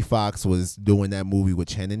Jamie Foxx was doing that movie with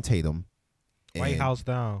Channing Tatum. White House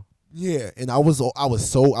Down. Yeah, and I seen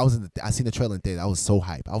the trailer in theater. I was so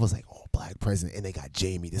hyped. I was like, oh, black president, and they got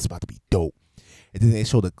Jamie. This is about to be dope. And then they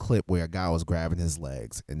showed a clip where a guy was grabbing his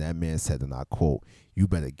legs, and that man said, and I quote, "You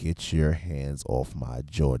better get your hands off my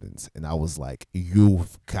Jordans." And I was like,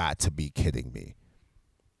 you've got to be kidding me.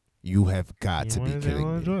 You have got to be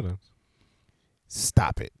kidding me. Jordans.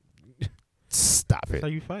 Stop it. Stop it. That's how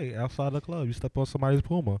you fight outside the club. You step on somebody's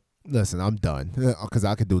Puma. Listen, I'm done because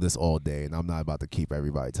I could do this all day, and I'm not about to keep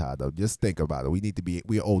everybody tied up. Just think about it.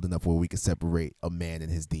 We're old enough where we can separate a man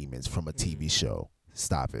and his demons from a TV show.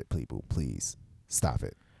 Stop it, people. Please. Stop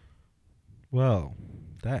it. Well,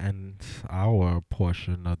 that ends our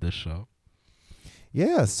portion of this show.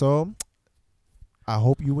 Yeah, so I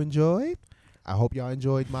hope you enjoyed. I hope y'all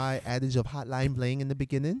enjoyed my adage of Hotline Bling in the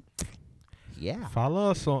beginning. Yeah.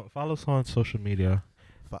 Follow us on social media,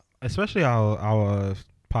 especially our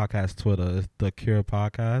podcast Twitter is The Cure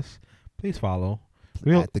Podcast. Please follow.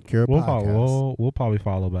 At The Cure Podcast. We'll probably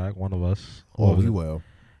follow back, one of us. Oh, we will.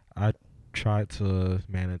 I tried to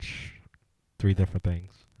manage 3 different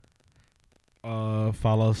things.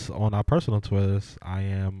 Follow us on our personal Twitters. I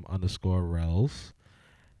am _Rels.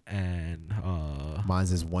 And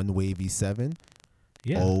mine's is OneWavy7.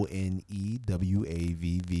 Yeah. ONEWAVVY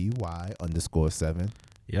 _7.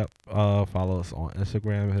 Yep. Follow us on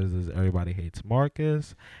Instagram. His is Everybody Hates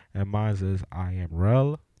Marcus, and mine is I Am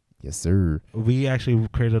Rel. Yes, sir. We actually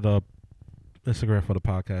created a Instagram for the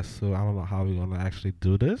podcast, so I don't know how we're gonna actually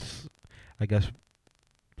do this. I guess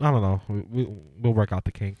I don't know. We'll work out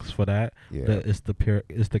the kinks for that. Yeah. It's the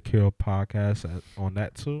Cure Podcast on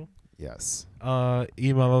that too. Yes.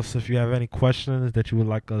 Email us if you have any questions that you would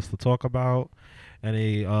like us to talk about.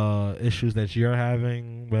 Any issues that you're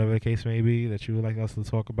having, whatever the case may be, that you would like us to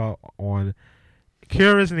talk about on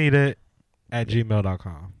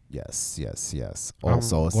cureisneeded@gmail.com. Yes.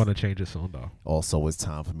 Also, I'm going to change it soon, though. Also, it's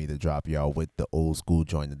time for me to drop y'all with the old school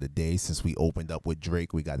joint of the day. Since we opened up with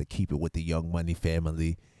Drake, we got to keep it with the Young Money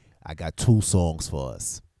family. I got 2 songs for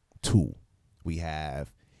us. 2. We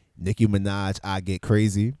have Nicki Minaj, I Get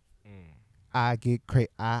Crazy. I Get Crazy.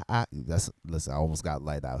 Listen, I almost got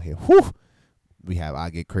light out here. Whew. We have I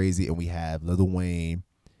Get Crazy, and we have Lil Wayne.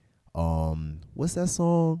 What's that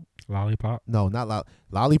song? Lollipop? No, not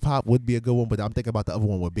Lollipop would be a good one, but I'm thinking about the other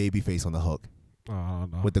one with Babyface on the hook. I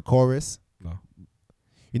don't know. With the chorus. No.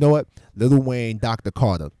 You know what? Lil Wayne, Dr.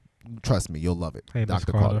 Carter. Trust me, you'll love it. Hey,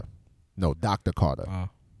 Dr. Carter. Carter. No, Dr. Carter.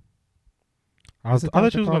 I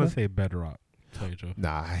thought you was going to say Bedrock. Tell you the truth.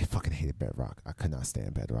 Nah, I fucking hated Bedrock. I could not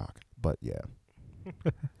stand Bedrock. But yeah.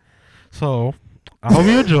 So, I hope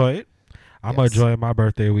you enjoyed. I'm Yes. enjoying my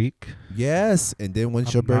birthday week. Yes, and then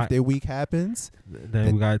once your I'm not- birthday week happens,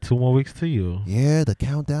 Then we got 2 more weeks to you. yeah, the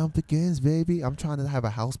countdown begins, baby. I'm trying to have a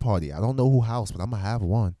house party. I don't know who house, but I'm gonna have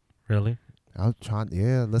one. Really? I'm trying.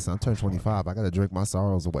 Yeah, listen, I'm turning 25. I gotta drink my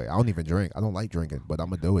sorrows away. I don't even drink. I don't like drinking, but I'm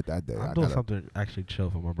gonna do it that day. I'm I doing gotta. something actually chill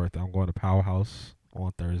for my birthday. I'm going to Powerhouse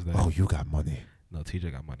on Thursday. Oh, you got money. No,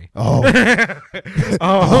 TJ got money. Oh,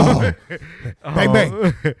 Oh. Bang,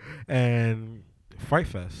 bang. And Fright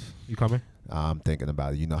Fest. You coming? I'm thinking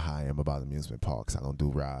about it. You know how I am about amusement parks. I don't do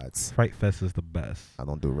rides. Fright Fest is the best. I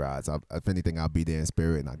don't do rides. If anything, I'll be there in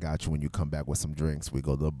spirit, and I got you when you come back with some drinks. We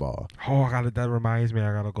go to the bar. Oh, that reminds me.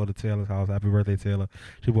 I gotta go to Taylor's house. Happy birthday, Taylor.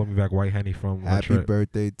 She brought me back white henny from her Happy trip.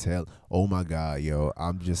 birthday, Taylor. Oh my God, yo.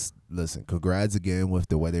 Listen, congrats again with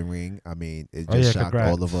the wedding ring. I mean, it just shocked congrats.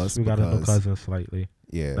 all of us. We got a new because, cousin slightly.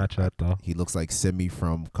 yeah. Not yet though. He looks like Simi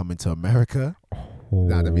from Coming to America. Oh.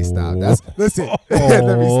 Nah, let me stop. Listen.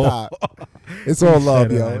 Let me stop. It's all You love,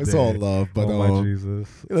 said it yo. that It's all day. love. But Oh my Jesus.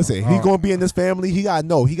 listen, he gonna be in this family. He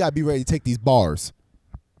gotta be ready to take these bars.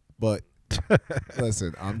 But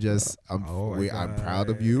listen, I'm Oh my I'm God. proud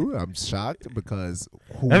of you. I'm shocked because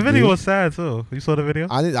That video was sad too. You saw the video?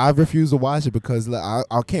 I refuse to watch it because I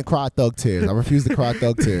can't cry thug tears. I refuse to cry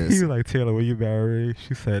thug He tears. was like, Taylor, will you marry me?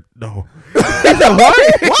 She said, no. He said,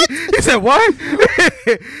 what? What? He said, what?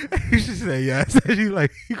 She said, yes. She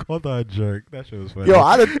like, he called her a jerk. That shit was funny. Yo,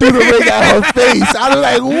 I done threw the ring at her face. I was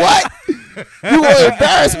like, what? You gonna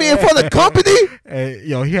embarrass me in front of company? And,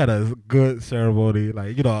 yo, he had a good ceremony.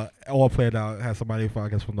 Like, you know, all planned out. Had somebody, I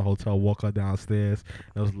guess, from the hotel walk her downstairs.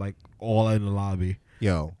 It was like all in the lobby.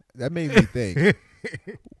 Yo, that made me think.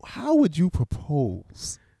 How would you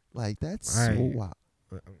propose? Like, that's so Right. wild.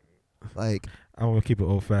 Like, I'm going to keep it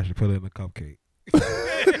old fashioned, put it in a cupcake.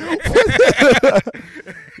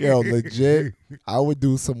 yo, legit, I would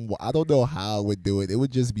do I don't know how I would do it. It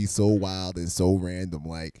would just be so wild and so random.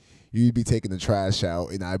 Like, you'd be taking the trash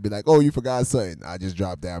out, and I'd be like, oh, you forgot something. I just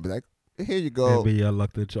drop down, be like, here you go. And be your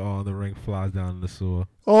luck that the ring flies down in the sewer.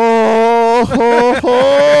 Oh,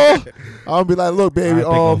 I'll be like, look, baby,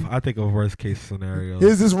 I think of worst case scenario.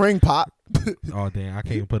 here's this ring pop. Oh, damn. I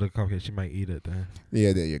can't even put a cupcake. She might eat it then.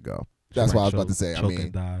 Yeah, there you go. She That's might what I was about to choke- say. I choke mean,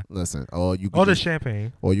 and die. listen, or you Oh, could the just,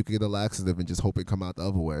 champagne. or you could get a laxative and just hope it come out the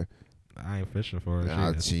other way. I ain't fishing for it.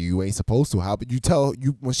 Nah, Shit. you ain't supposed to. How? But you tell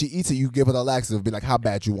you when she eats it, you give her the laxative. Be like, how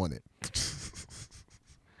bad you want it.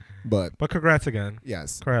 But But congrats again.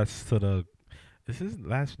 yes, Congrats to the. Is his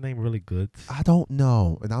last name really good? I don't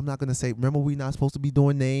know, and I'm not gonna say. Remember, we not supposed to be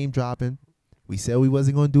doing name dropping. We said we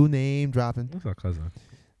wasn't gonna do name dropping. That's our cousin.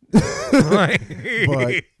 But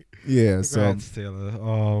yeah, so Congrats,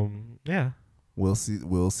 Taylor. Yeah. we'll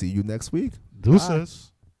see you next week.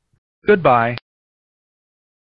 Deuces. Goodbye.